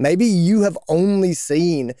 Maybe you have only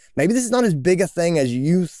seen, maybe this is not as big a thing as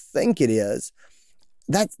you think it is.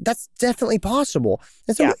 That's definitely possible.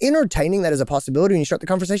 And so entertaining that as a possibility when you start the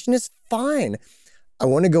conversation is fine. I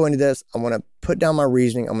want to go into this. I want to put down my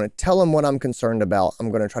reasoning. I'm going to tell them what I'm concerned about. I'm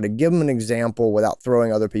going to try to give them an example without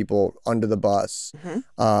throwing other people under the bus. Mm-hmm.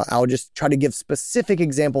 I'll just try to give specific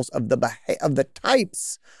examples of the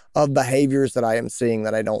types of behaviors that I am seeing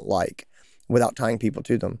that I don't like without tying people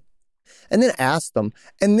to them. And then ask them.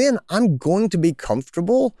 And then I'm going to be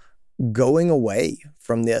comfortable going away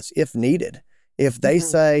from this if needed. If they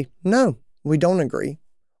say, no, we don't agree.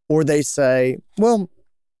 Or they say, well,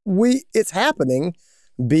 it's happening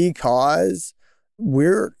because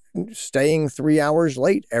we're staying 3 hours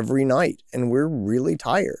late every night and we're really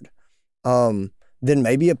tired. Then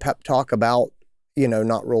maybe a pep talk about,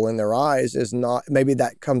 not rolling their eyes is not, maybe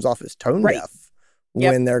that comes off as tone deaf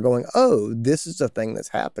when they're going, oh, this is a thing that's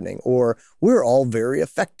happening. Or we're all very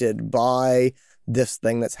affected by this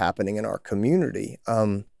thing that's happening in our community.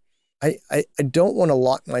 I don't want to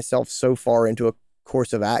lock myself so far into a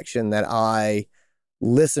course of action that I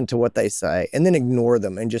listen to what they say and then ignore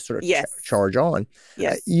them and just sort of charge on.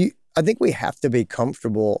 Yes. I think we have to be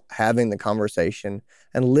comfortable having the conversation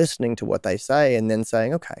and listening to what they say and then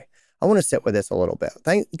saying, okay, I want to sit with this a little bit.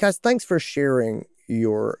 Thanks for sharing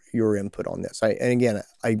your input on this.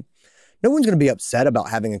 No one's going to be upset about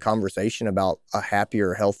having a conversation about a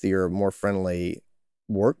happier, healthier, more friendly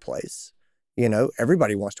workplace.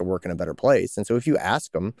 Everybody wants to work in a better place. And so if you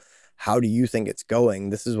ask them, how do you think it's going?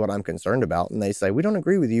 This is what I'm concerned about. And they say, we don't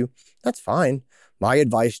agree with you. That's fine. My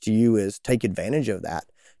advice to you is take advantage of that.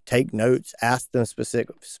 Take notes, ask them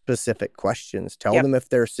specific questions. Tell them if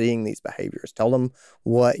they're seeing these behaviors. Tell them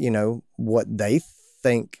what they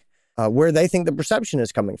think, where they think the perception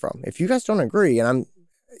is coming from. If you guys don't agree and I'm,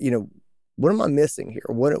 what am I missing here?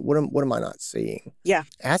 What am I not seeing? Yeah.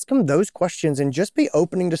 Ask them those questions and just be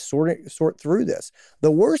opening to sort through this. The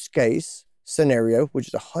worst case scenario, which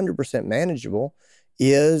is 100% manageable,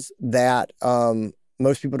 is that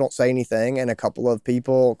most people don't say anything and a couple of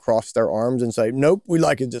people cross their arms and say, nope, we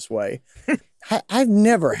like it this way. I've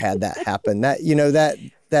never had that happen.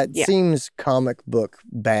 That seems comic book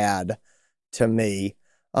bad to me.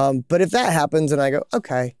 But if that happens and I go,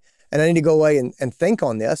 okay, and I need to go away and think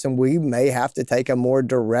on this, and we may have to take a more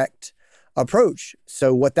direct approach.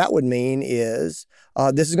 So what that would mean is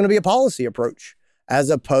this is going to be a policy approach as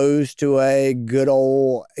opposed to a good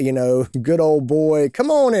old boy, come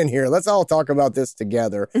on in here. Let's all talk about this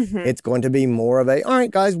together. Mm-hmm. It's going to be more of all right,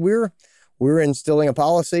 guys, we're instilling a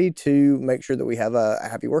policy to make sure that we have a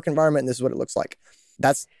happy work environment. And this is what it looks like.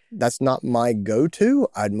 That's not my go-to.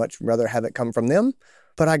 I'd much rather have it come from them,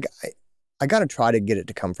 but I got to try to get it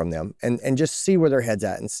to come from them and just see where their head's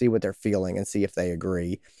at and see what they're feeling and see if they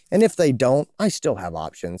agree. And if they don't, I still have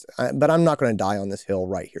options, but I'm not going to die on this hill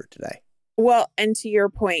right here today. Well, and to your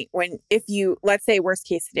point, if you, let's say worst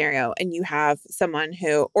case scenario, and you have someone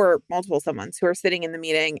or multiple someones who are sitting in the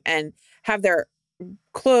meeting and have their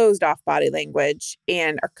closed off body language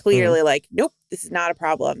and are clearly like, nope, this is not a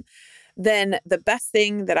problem. Then the best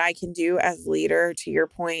thing that I can do as leader, to your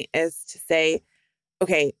point, is to say,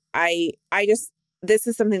 okay, this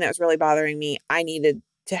is something that was really bothering me. I needed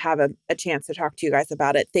to have a chance to talk to you guys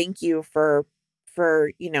about it. Thank you for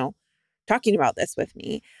talking about this with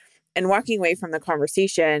me, and walking away from the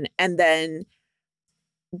conversation and then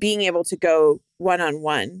being able to go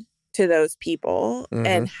one-on-one to those people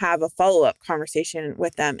and have a follow-up conversation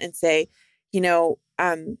with them and say,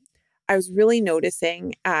 I was really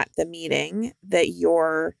noticing at the meeting that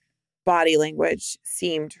your body language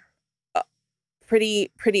seemed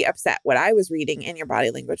pretty upset. What I was reading in your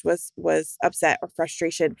body language was upset or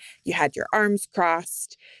frustration. You had your arms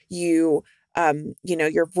crossed. You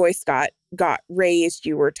your voice got raised.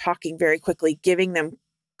 You were talking very quickly, giving them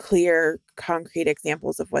clear, concrete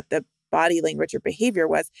examples of what the body language or behavior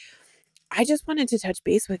was. I just wanted to touch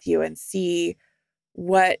base with you and see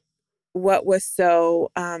what was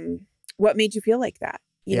so what made you feel like that,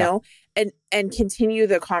 and continue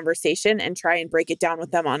the conversation and try and break it down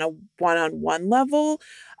with them on a one-on-one level.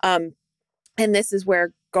 And this is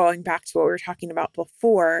where, going back to what we were talking about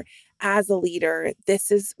before, as a leader,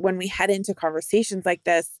 this is when we head into conversations like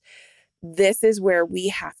this is where we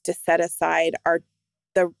have to set aside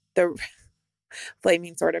the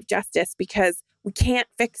flaming sword of justice, because we can't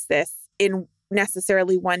fix this in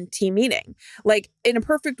necessarily one team meeting. Like, in a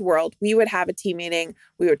perfect world, we would have a team meeting.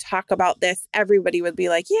 We would talk about this. Everybody would be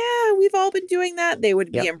like, yeah, we've all been doing that. They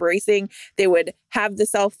would be embracing. They would have the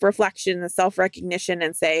self-reflection, the self-recognition,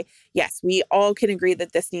 and say, yes, we all can agree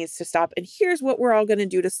that this needs to stop. And here's what we're all going to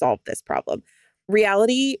do to solve this problem.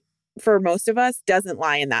 Reality, for most of us, doesn't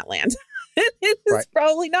lie in that land. It's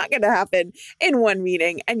probably not going to happen in one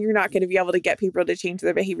meeting, and you're not going to be able to get people to change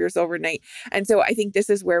their behaviors overnight. And so I think this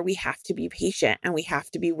is where we have to be patient, and we have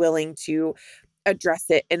to be willing to address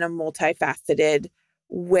it in a multifaceted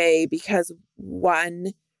way, because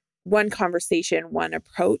one conversation, one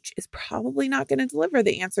approach is probably not going to deliver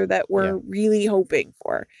the answer that we're really hoping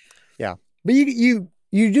for. Yeah. But you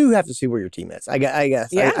do have to see where your team is. I guess.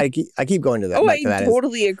 Yeah. I keep going to that. Oh, I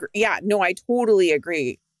totally agree. Yeah, no, I totally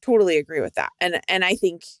agree. Totally agree with that. And I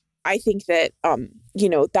think that,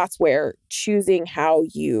 that's where choosing how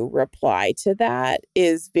you reply to that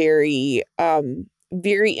is very,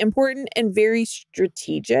 very important and very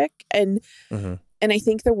strategic. And I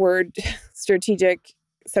think the word strategic,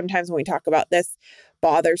 sometimes when we talk about this,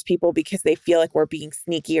 bothers people because they feel like we're being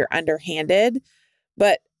sneaky or underhanded.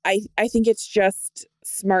 But I think it's just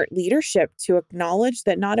smart leadership to acknowledge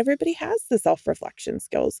that not everybody has the self-reflection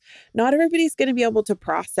skills. Not everybody's going to be able to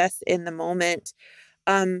process in the moment.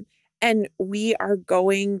 And we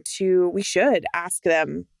should ask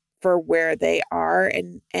them for where they are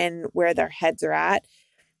and where their heads are at.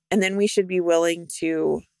 And then we should be willing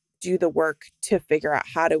to do the work to figure out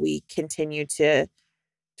how do we continue to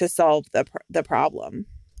solve the problem.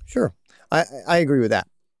 Sure. I agree with that.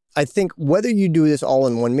 I think whether you do this all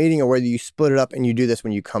in one meeting or whether you split it up and you do this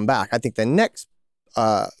when you come back, I think the next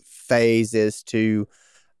phase is to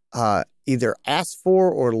either ask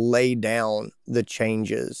for or lay down the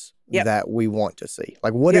changes that we want to see.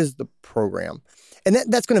 Like, what is the program? And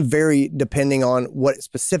that's going to vary depending on what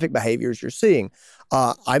specific behaviors you're seeing.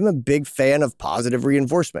 I'm a big fan of positive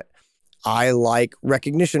reinforcement. I like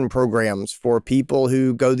recognition programs for people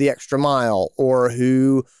who go the extra mile or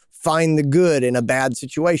who find the good in a bad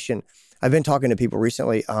situation. I've been talking to people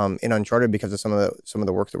recently in Uncharted because of some of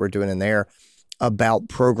the work that we're doing in there about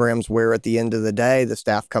programs where at the end of the day, the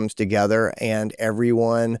staff comes together and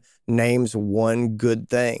everyone names one good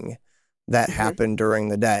thing that happened during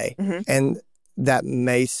the day. And that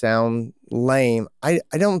may sound lame. I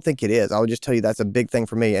don't think it is. I'll just tell you that's a big thing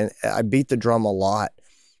for me. And I beat the drum a lot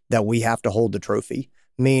that we have to hold the trophy,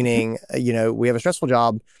 meaning, we have a stressful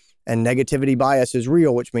job. And negativity bias is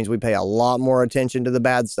real, which means we pay a lot more attention to the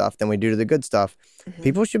bad stuff than we do to the good stuff.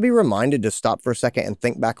 People should be reminded to stop for a second and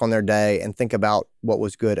think back on their day and think about what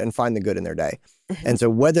was good and find the good in their day. And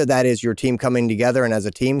so whether that is your team coming together and as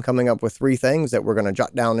a team coming up with 3 things that we're going to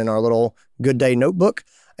jot down in our little good day notebook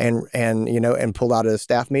and pull out at a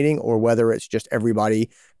staff meeting, or whether it's just everybody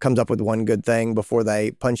comes up with one good thing before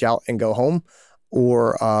they punch out and go home,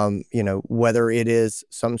 or, whether it is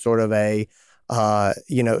some sort of a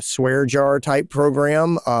swear jar type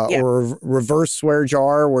program or reverse swear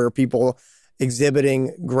jar where people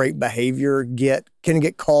exhibiting great behavior can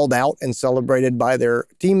get called out and celebrated by their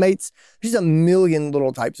teammates. There's a million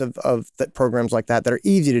little types of programs like that are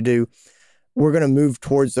easy to do. We're going to move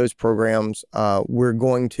towards those programs. We're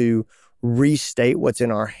going to restate what's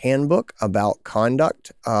in our handbook about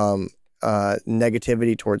conduct,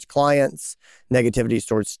 negativity towards clients, negativities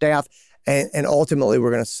towards staff. And ultimately,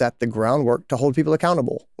 we're going to set the groundwork to hold people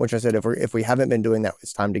accountable, which I said, if we haven't been doing that,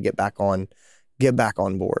 it's time to get back on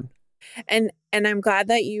board. And I'm glad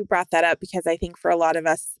that you brought that up, because I think for a lot of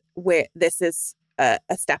us, this is a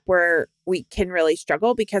step where we can really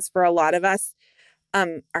struggle, because for a lot of us,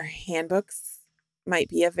 our handbooks might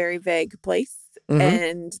be a very vague place.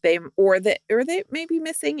 And they may be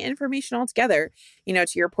missing information altogether. To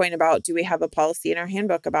your point about, do we have a policy in our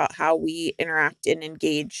handbook about how we interact and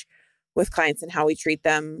engage with clients and how we treat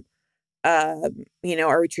them Are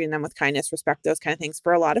we treating them with kindness, respect, those kind of things?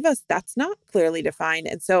 For a lot of us, that's not clearly defined.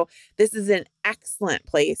 And so this is an excellent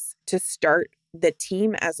place to start the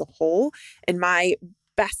team as a whole. And my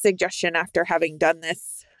best suggestion after having done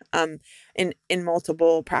this in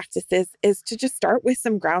multiple practices is to just start with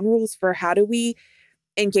some ground rules for how do we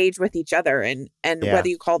engage with each other, and Yeah. whether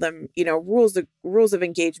you call them, rules of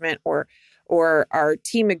engagement or our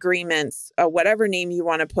team agreements, whatever name you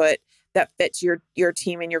want to put that fits your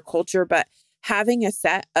team and your culture. But having a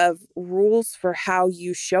set of rules for how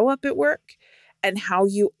you show up at work and how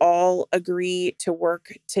you all agree to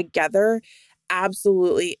work together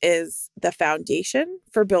absolutely is the foundation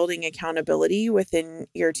for building accountability within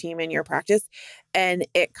your team and your practice. And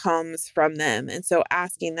it comes from them. And so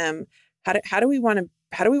asking them, how do we want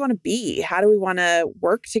to be? How do we want to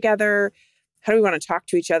work together? How do we want to talk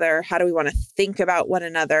to each other? How do we want to think about one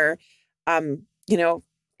another?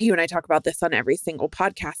 You and I talk about this on every single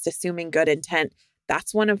podcast, assuming good intent.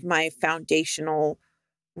 That's one of my foundational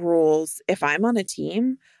rules. If I'm on a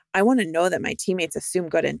team, I want to know that my teammates assume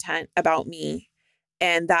good intent about me.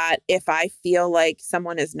 And that if I feel like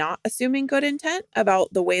someone is not assuming good intent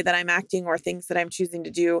about the way that I'm acting or things that I'm choosing to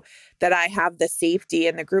do, that I have the safety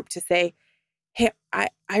in the group to say, hey, I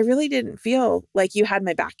really didn't feel like you had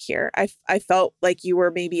my back here. I felt like you were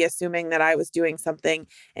maybe assuming that I was doing something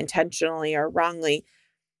intentionally or wrongly.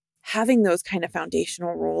 Having those kind of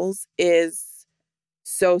foundational rules is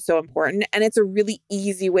so, so important. And it's a really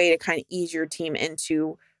easy way to kind of ease your team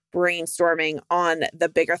into brainstorming on the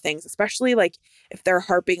bigger things, especially like if they're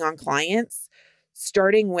harping on clients,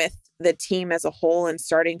 starting with the team as a whole and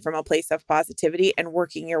starting from a place of positivity and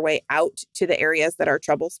working your way out to the areas that are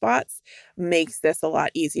trouble spots makes this a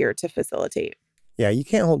lot easier to facilitate. Yeah, you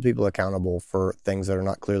can't hold people accountable for things that are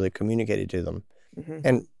not clearly communicated to them. Mm-hmm.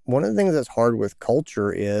 And one of the things that's hard with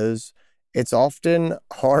culture is it's often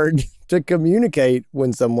hard to communicate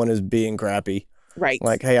when someone is being crappy. Right.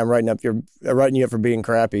 Like, hey, I'm writing you up for being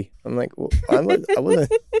crappy. I'm like, well, I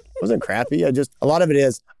wasn't crappy. A lot of it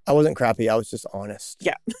is I wasn't crappy. I was just honest.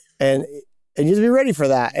 Yeah. And you just be ready for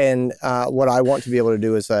that. And what I want to be able to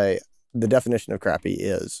do is say the definition of crappy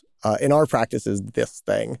is in our practice is this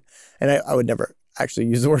thing. And I would never actually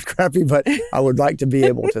use the word crappy, but I would like to be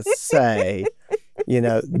able to say,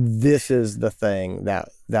 this is the thing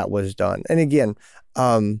that was done. And again,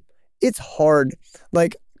 it's hard.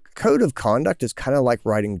 Like, code of conduct is kind of like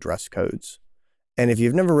writing dress codes. And if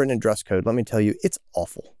you've never written a dress code, let me tell you, it's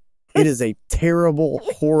awful. It is a terrible,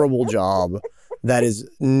 horrible job that is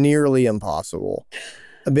nearly impossible.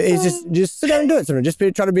 It's just sit down and do it. Just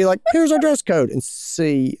try to be like, here's our dress code and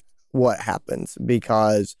see what happens,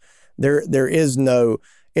 because there is no,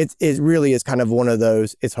 it really is kind of one of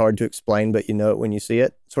those, it's hard to explain, but you know it when you see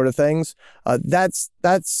it sort of things.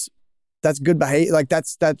 That's good behavior. Like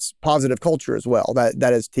that's positive culture as well.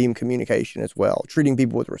 That is team communication as well. Treating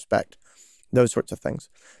people with respect, those sorts of things.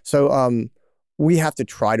 So we have to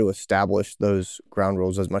try to establish those ground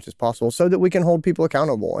rules as much as possible so that we can hold people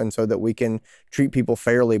accountable and so that we can treat people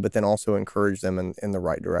fairly, but then also encourage them in the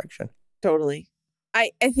right direction. Totally.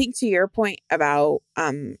 I think to your point about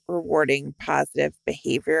rewarding positive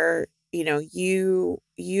behavior, you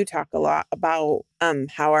talk a lot about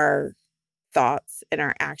how our thoughts and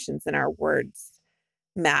our actions and our words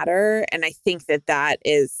matter. And I think that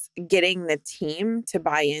is getting the team to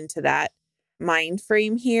buy into that mind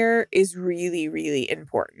frame here is really, really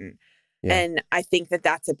important. Yeah. And I think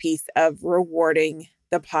that's a piece of rewarding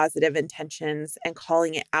the positive intentions and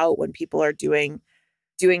calling it out when people are doing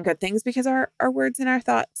good things, because our words and our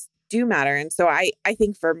thoughts do matter. And so I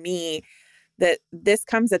think for me, that this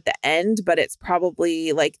comes at the end, but it's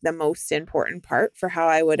probably like the most important part for how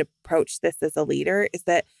I would approach this as a leader, is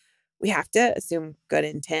that we have to assume good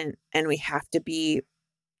intent, and we have to be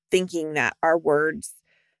thinking that our words,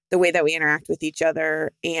 the way that we interact with each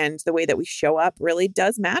other and the way that we show up really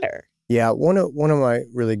does matter. Yeah, one of my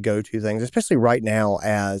really go-to things, especially right now,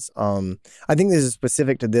 as I think this is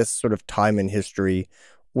specific to this sort of time in history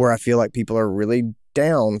where I feel like people are really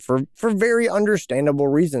down for very understandable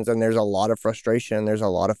reasons. And there's a lot of frustration, there's a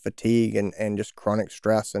lot of fatigue and just chronic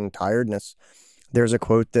stress and tiredness. There's a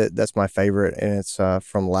quote that's my favorite, and it's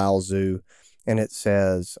from Lao Tzu, and it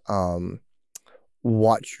says,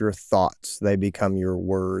 watch your thoughts, they become your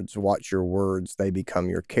words. Watch your words, they become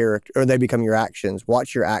your character, or they become your actions.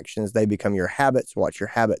 Watch your actions, they become your habits. Watch your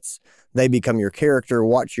habits, they become your character.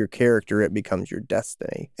 Watch your character, it becomes your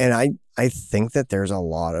destiny. And I think that there's a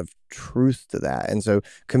lot of truth to that. And so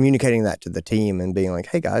communicating that to the team and being like,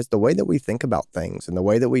 hey guys, the way that we think about things and the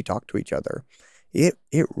way that we talk to each other, it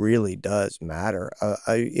really does matter.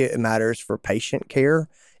 It matters for patient care.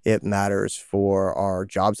 It matters for our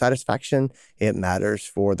job satisfaction. It matters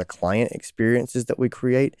for the client experiences that we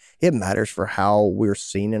create. It matters for how we're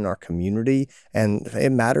seen in our community. And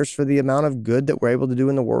it matters for the amount of good that we're able to do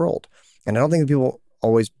in the world. And I don't think people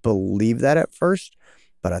always believe that at first,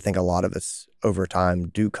 but I think a lot of us over time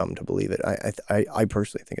do come to believe it. I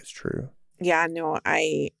personally think it's true. Yeah, no,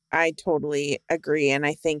 I totally agree. And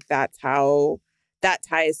I think that's how that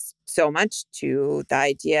ties so much to the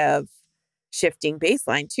idea of shifting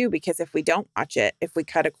baseline too, because if we don't watch it, if we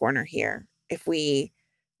cut a corner here, if we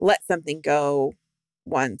let something go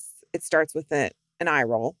once, it starts with an eye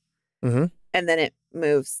roll, Mm-hmm. and then it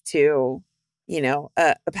moves to,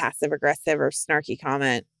 a passive aggressive or snarky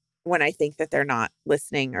comment when I think that they're not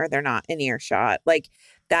listening or they're not in earshot. Like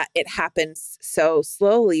that, it happens so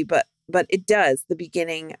slowly, but it does. The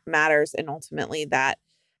beginning matters, and ultimately that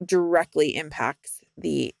directly impacts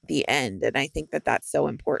the end. And I think that that's so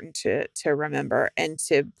important to remember, and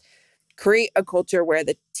to create a culture where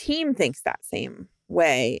the team thinks that same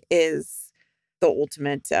way is the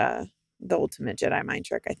ultimate Jedi mind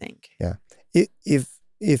trick, I think. Yeah.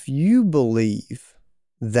 If you believe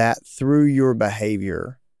that through your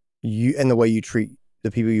behavior, and the way you treat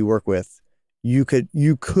the people you work with, you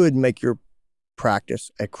could make your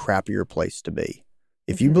practice a crappier place to be.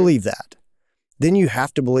 If you believe that, then you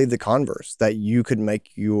have to believe the converse, that you could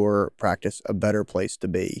make your practice a better place to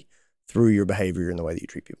be through your behavior and the way that you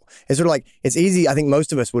treat people. It's sort of like, it's easy. I think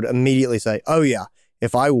most of us would immediately say, oh yeah,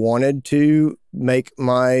 if I wanted to make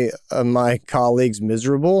my colleagues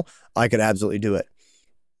miserable, I could absolutely do it.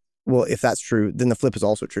 Well, if that's true, then the flip is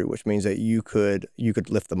also true, which means that you could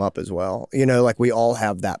lift them up as well. Like we all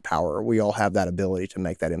have that power. We all have that ability to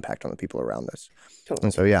make that impact on the people around us. Totally.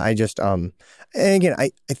 And so, yeah, I just, and again,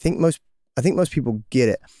 I think most people get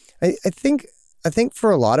it. I think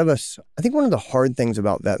for a lot of us, I think one of the hard things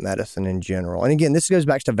about vet medicine in general, and again, this goes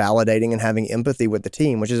back to validating and having empathy with the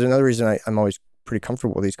team, which is another reason I'm always pretty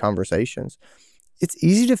comfortable with these conversations. It's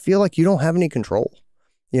easy to feel like you don't have any control.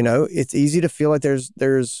 It's easy to feel like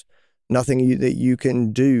there's nothing that you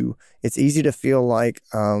can do. It's easy to feel like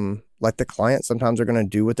the clients sometimes are going to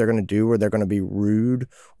do what they're going to do, or they're going to be rude,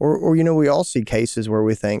 or we all see cases where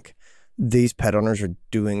we think these pet owners are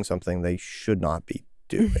doing something they should not be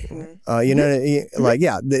doing.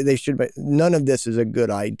 They should be. None of this is a good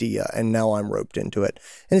idea, and now I'm roped into it.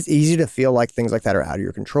 And it's easy to feel like things like that are out of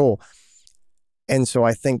your control. And so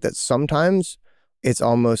I think that sometimes it's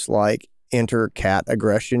almost like inter-cat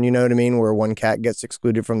aggression, you know what I mean? Where one cat gets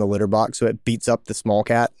excluded from the litter box, so it beats up the small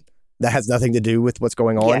cat. That has nothing to do with what's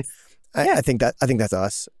going on. Yes. I think that's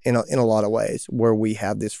us in a lot of ways, where we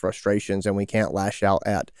have these frustrations and we can't lash out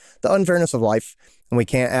at the unfairness of life, and we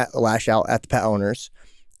can't lash out at the pet owners,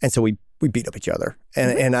 and so we beat up each other.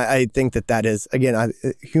 And I think that is, again,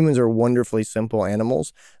 humans are wonderfully simple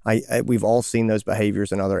animals. We've all seen those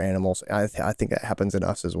behaviors in other animals. I think that happens in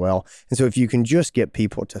us as well. And so if you can just get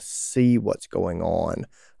people to see what's going on,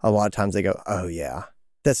 a lot of times they go, oh yeah,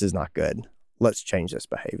 this is not good. Let's change this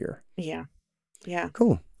behavior. Yeah. Yeah.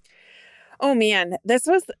 Cool. Oh man, this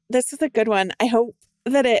was a good one. I hope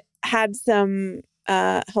that it had some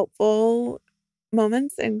helpful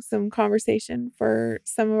moments and some conversation for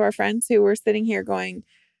some of our friends who were sitting here going,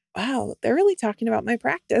 wow, they're really talking about my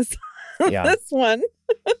practice. Yeah. This one.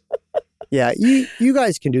 Yeah, you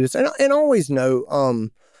guys can do this, and always know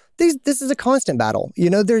this is a constant battle.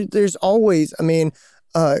 There's always,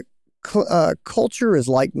 culture is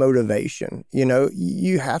like motivation.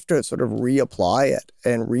 You have to sort of reapply it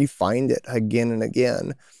and refine it again and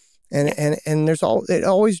again. And it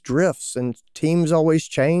always drifts, and teams always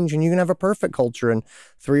change, and you can have a perfect culture, and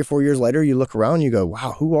 3 or 4 years later you look around and you go,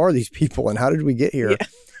 wow, who are these people and how did we get here? Yeah.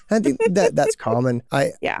 I think that's common.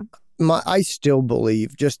 I still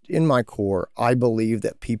believe, just in my core, I believe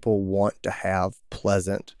that people want to have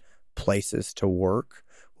pleasant places to work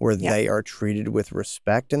where they are treated with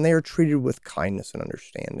respect and they are treated with kindness and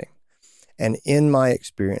understanding. And in my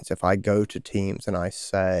experience, if I go to teams and I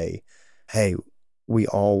say, hey, we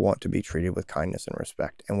all want to be treated with kindness and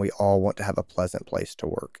respect, and we all want to have a pleasant place to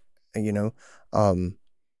work, and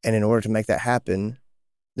in order to make that happen,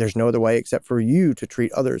 there's no other way except for you to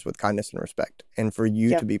treat others with kindness and respect, and for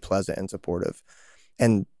you to be pleasant and supportive.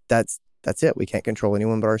 And that's it. We can't control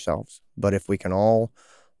anyone but ourselves. But if we can all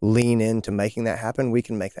lean into making that happen, we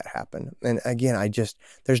can make that happen. And again,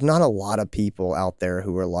 there's not a lot of people out there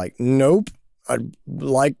who are like, nope, I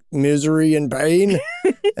like misery and pain,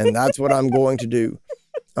 and that's what I'm going to do.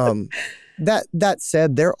 That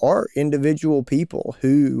said, there are individual people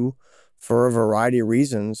who, for a variety of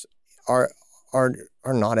reasons, are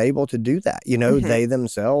not able to do that. They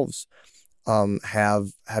themselves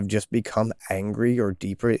have just become angry or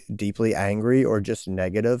deeply angry or just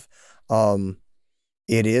negative.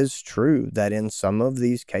 It is true that in some of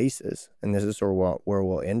these cases, and this is sort of where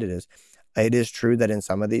we'll end it is true that in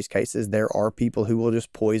some of these cases, there are people who will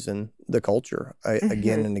just poison the culture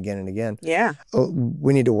again and again and again. Yeah.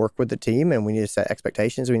 We need to work with the team and we need to set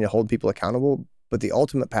expectations. We need to hold people accountable. But the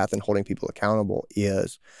ultimate path in holding people accountable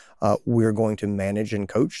is we're going to manage and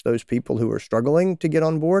coach those people who are struggling to get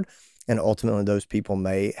on board. And ultimately, those people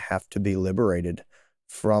may have to be liberated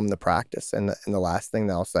from the practice. And the last thing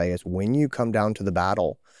that I'll say is when you come down to the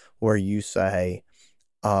battle where you say,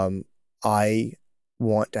 I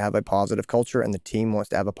want to have a positive culture and the team wants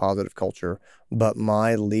to have a positive culture, but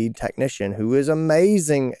my lead technician, who is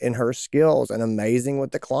amazing in her skills and amazing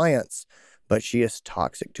with the clients, but she is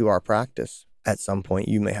toxic to our practice, at some point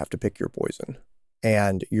you may have to pick your poison.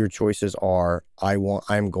 And your choices are,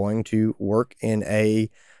 I'm going to work in a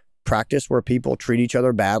practice where people treat each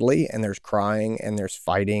other badly and there's crying and there's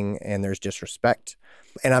fighting and there's disrespect.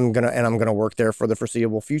 And I'm gonna work there for the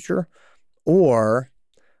foreseeable future. Or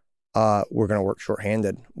we're going to work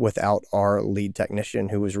shorthanded without our lead technician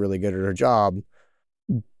who was really good at her job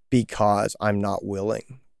because I'm not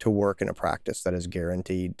willing to work in a practice that is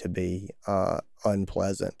guaranteed to be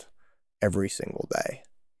unpleasant every single day.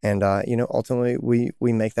 And, ultimately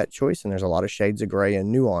we make that choice and there's a lot of shades of gray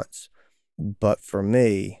and nuance. But for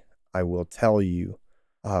me, I will tell you,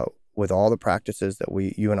 with all the practices that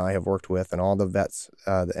you and I have worked with and all the vets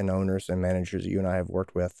and owners and managers that you and I have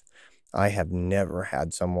worked with, I have never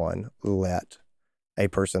had someone let a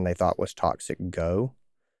person they thought was toxic go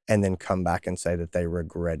and then come back and say that they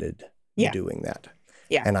regretted doing that.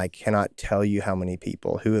 Yeah. And I cannot tell you how many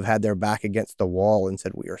people who have had their back against the wall and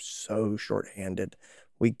said, we are so shorthanded.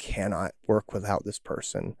 We cannot work without this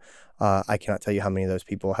person. I cannot tell you how many of those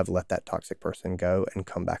people have let that toxic person go and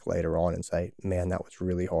come back later on and say, man, that was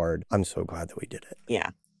really hard. I'm so glad that we did it. Yeah.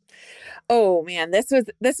 Oh man, this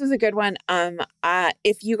was a good one.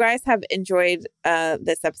 If you guys have enjoyed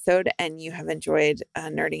this episode and you have enjoyed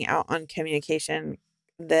nerding out on communication,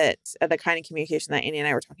 that the kind of communication that Andy and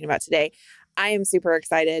I were talking about today, I am super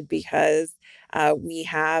excited because we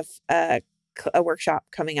have a workshop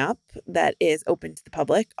coming up that is open to the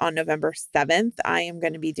public on November 7th. I am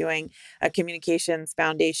going to be doing a communications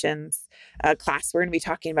foundations class. We're going to be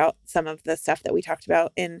talking about some of the stuff that we talked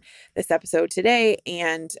about in this episode today.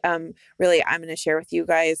 And really, I'm going to share with you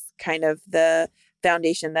guys kind of the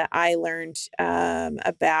foundation that I learned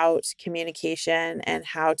about communication and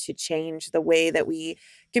how to change the way that we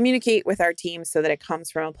communicate with our team so that it comes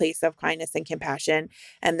from a place of kindness and compassion,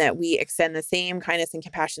 and that we extend the same kindness and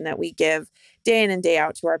compassion that we give day in and day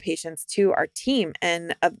out to our patients, to our team,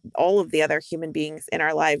 and all of the other human beings in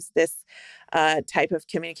our lives. This type of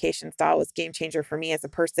communication style was game changer for me as a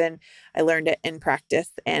person. I learned it in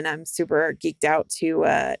practice, and I'm super geeked out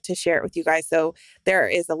to share it with you guys. So there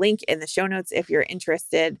is a link in the show notes if you're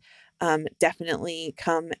interested. Definitely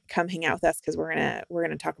come hang out with us because we're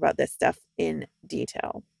gonna talk about this stuff in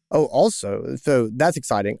detail. Oh, also, so that's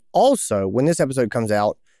exciting. Also, when this episode comes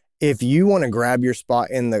out, if you want to grab your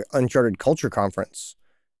spot in the Uncharted Culture Conference,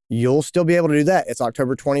 you'll still be able to do that. It's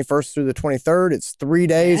October 21st through the 23rd. It's 3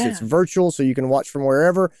 days. Yeah. It's virtual, so you can watch from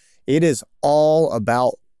wherever. It is all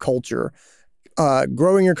about culture,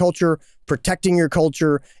 growing your culture, protecting your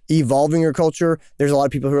culture, evolving your culture. There's a lot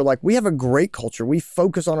of people who are like, we have a great culture. We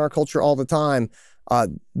focus on our culture all the time.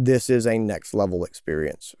 This is a next level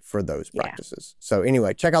experience for those practices. So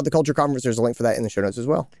anyway, check out the Culture Conference. There's a link for that in the show notes as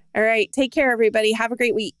well. All right. Take care, everybody. Have a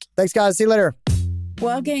great week. Thanks, guys. See you later.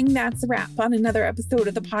 Well, gang, that's a wrap on another episode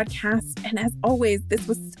of the podcast. And as always, this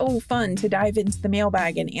was so fun to dive into the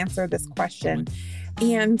mailbag and answer this question.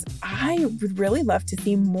 And I would really love to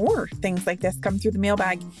see more things like this come through the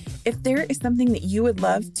mailbag. If there is something that you would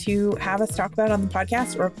love to have us talk about on the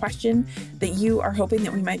podcast, or a question that you are hoping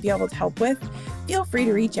that we might be able to help with, feel free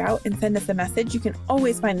to reach out and send us a message. You can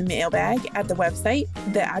always find the mailbag at the website.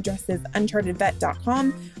 The address is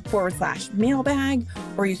unchartedvet.com/mailbag,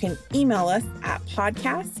 or you can email us at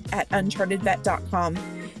podcast@unchartedvet.com.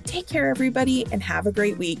 Take care, everybody, and have a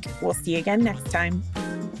great week. We'll see you again next time.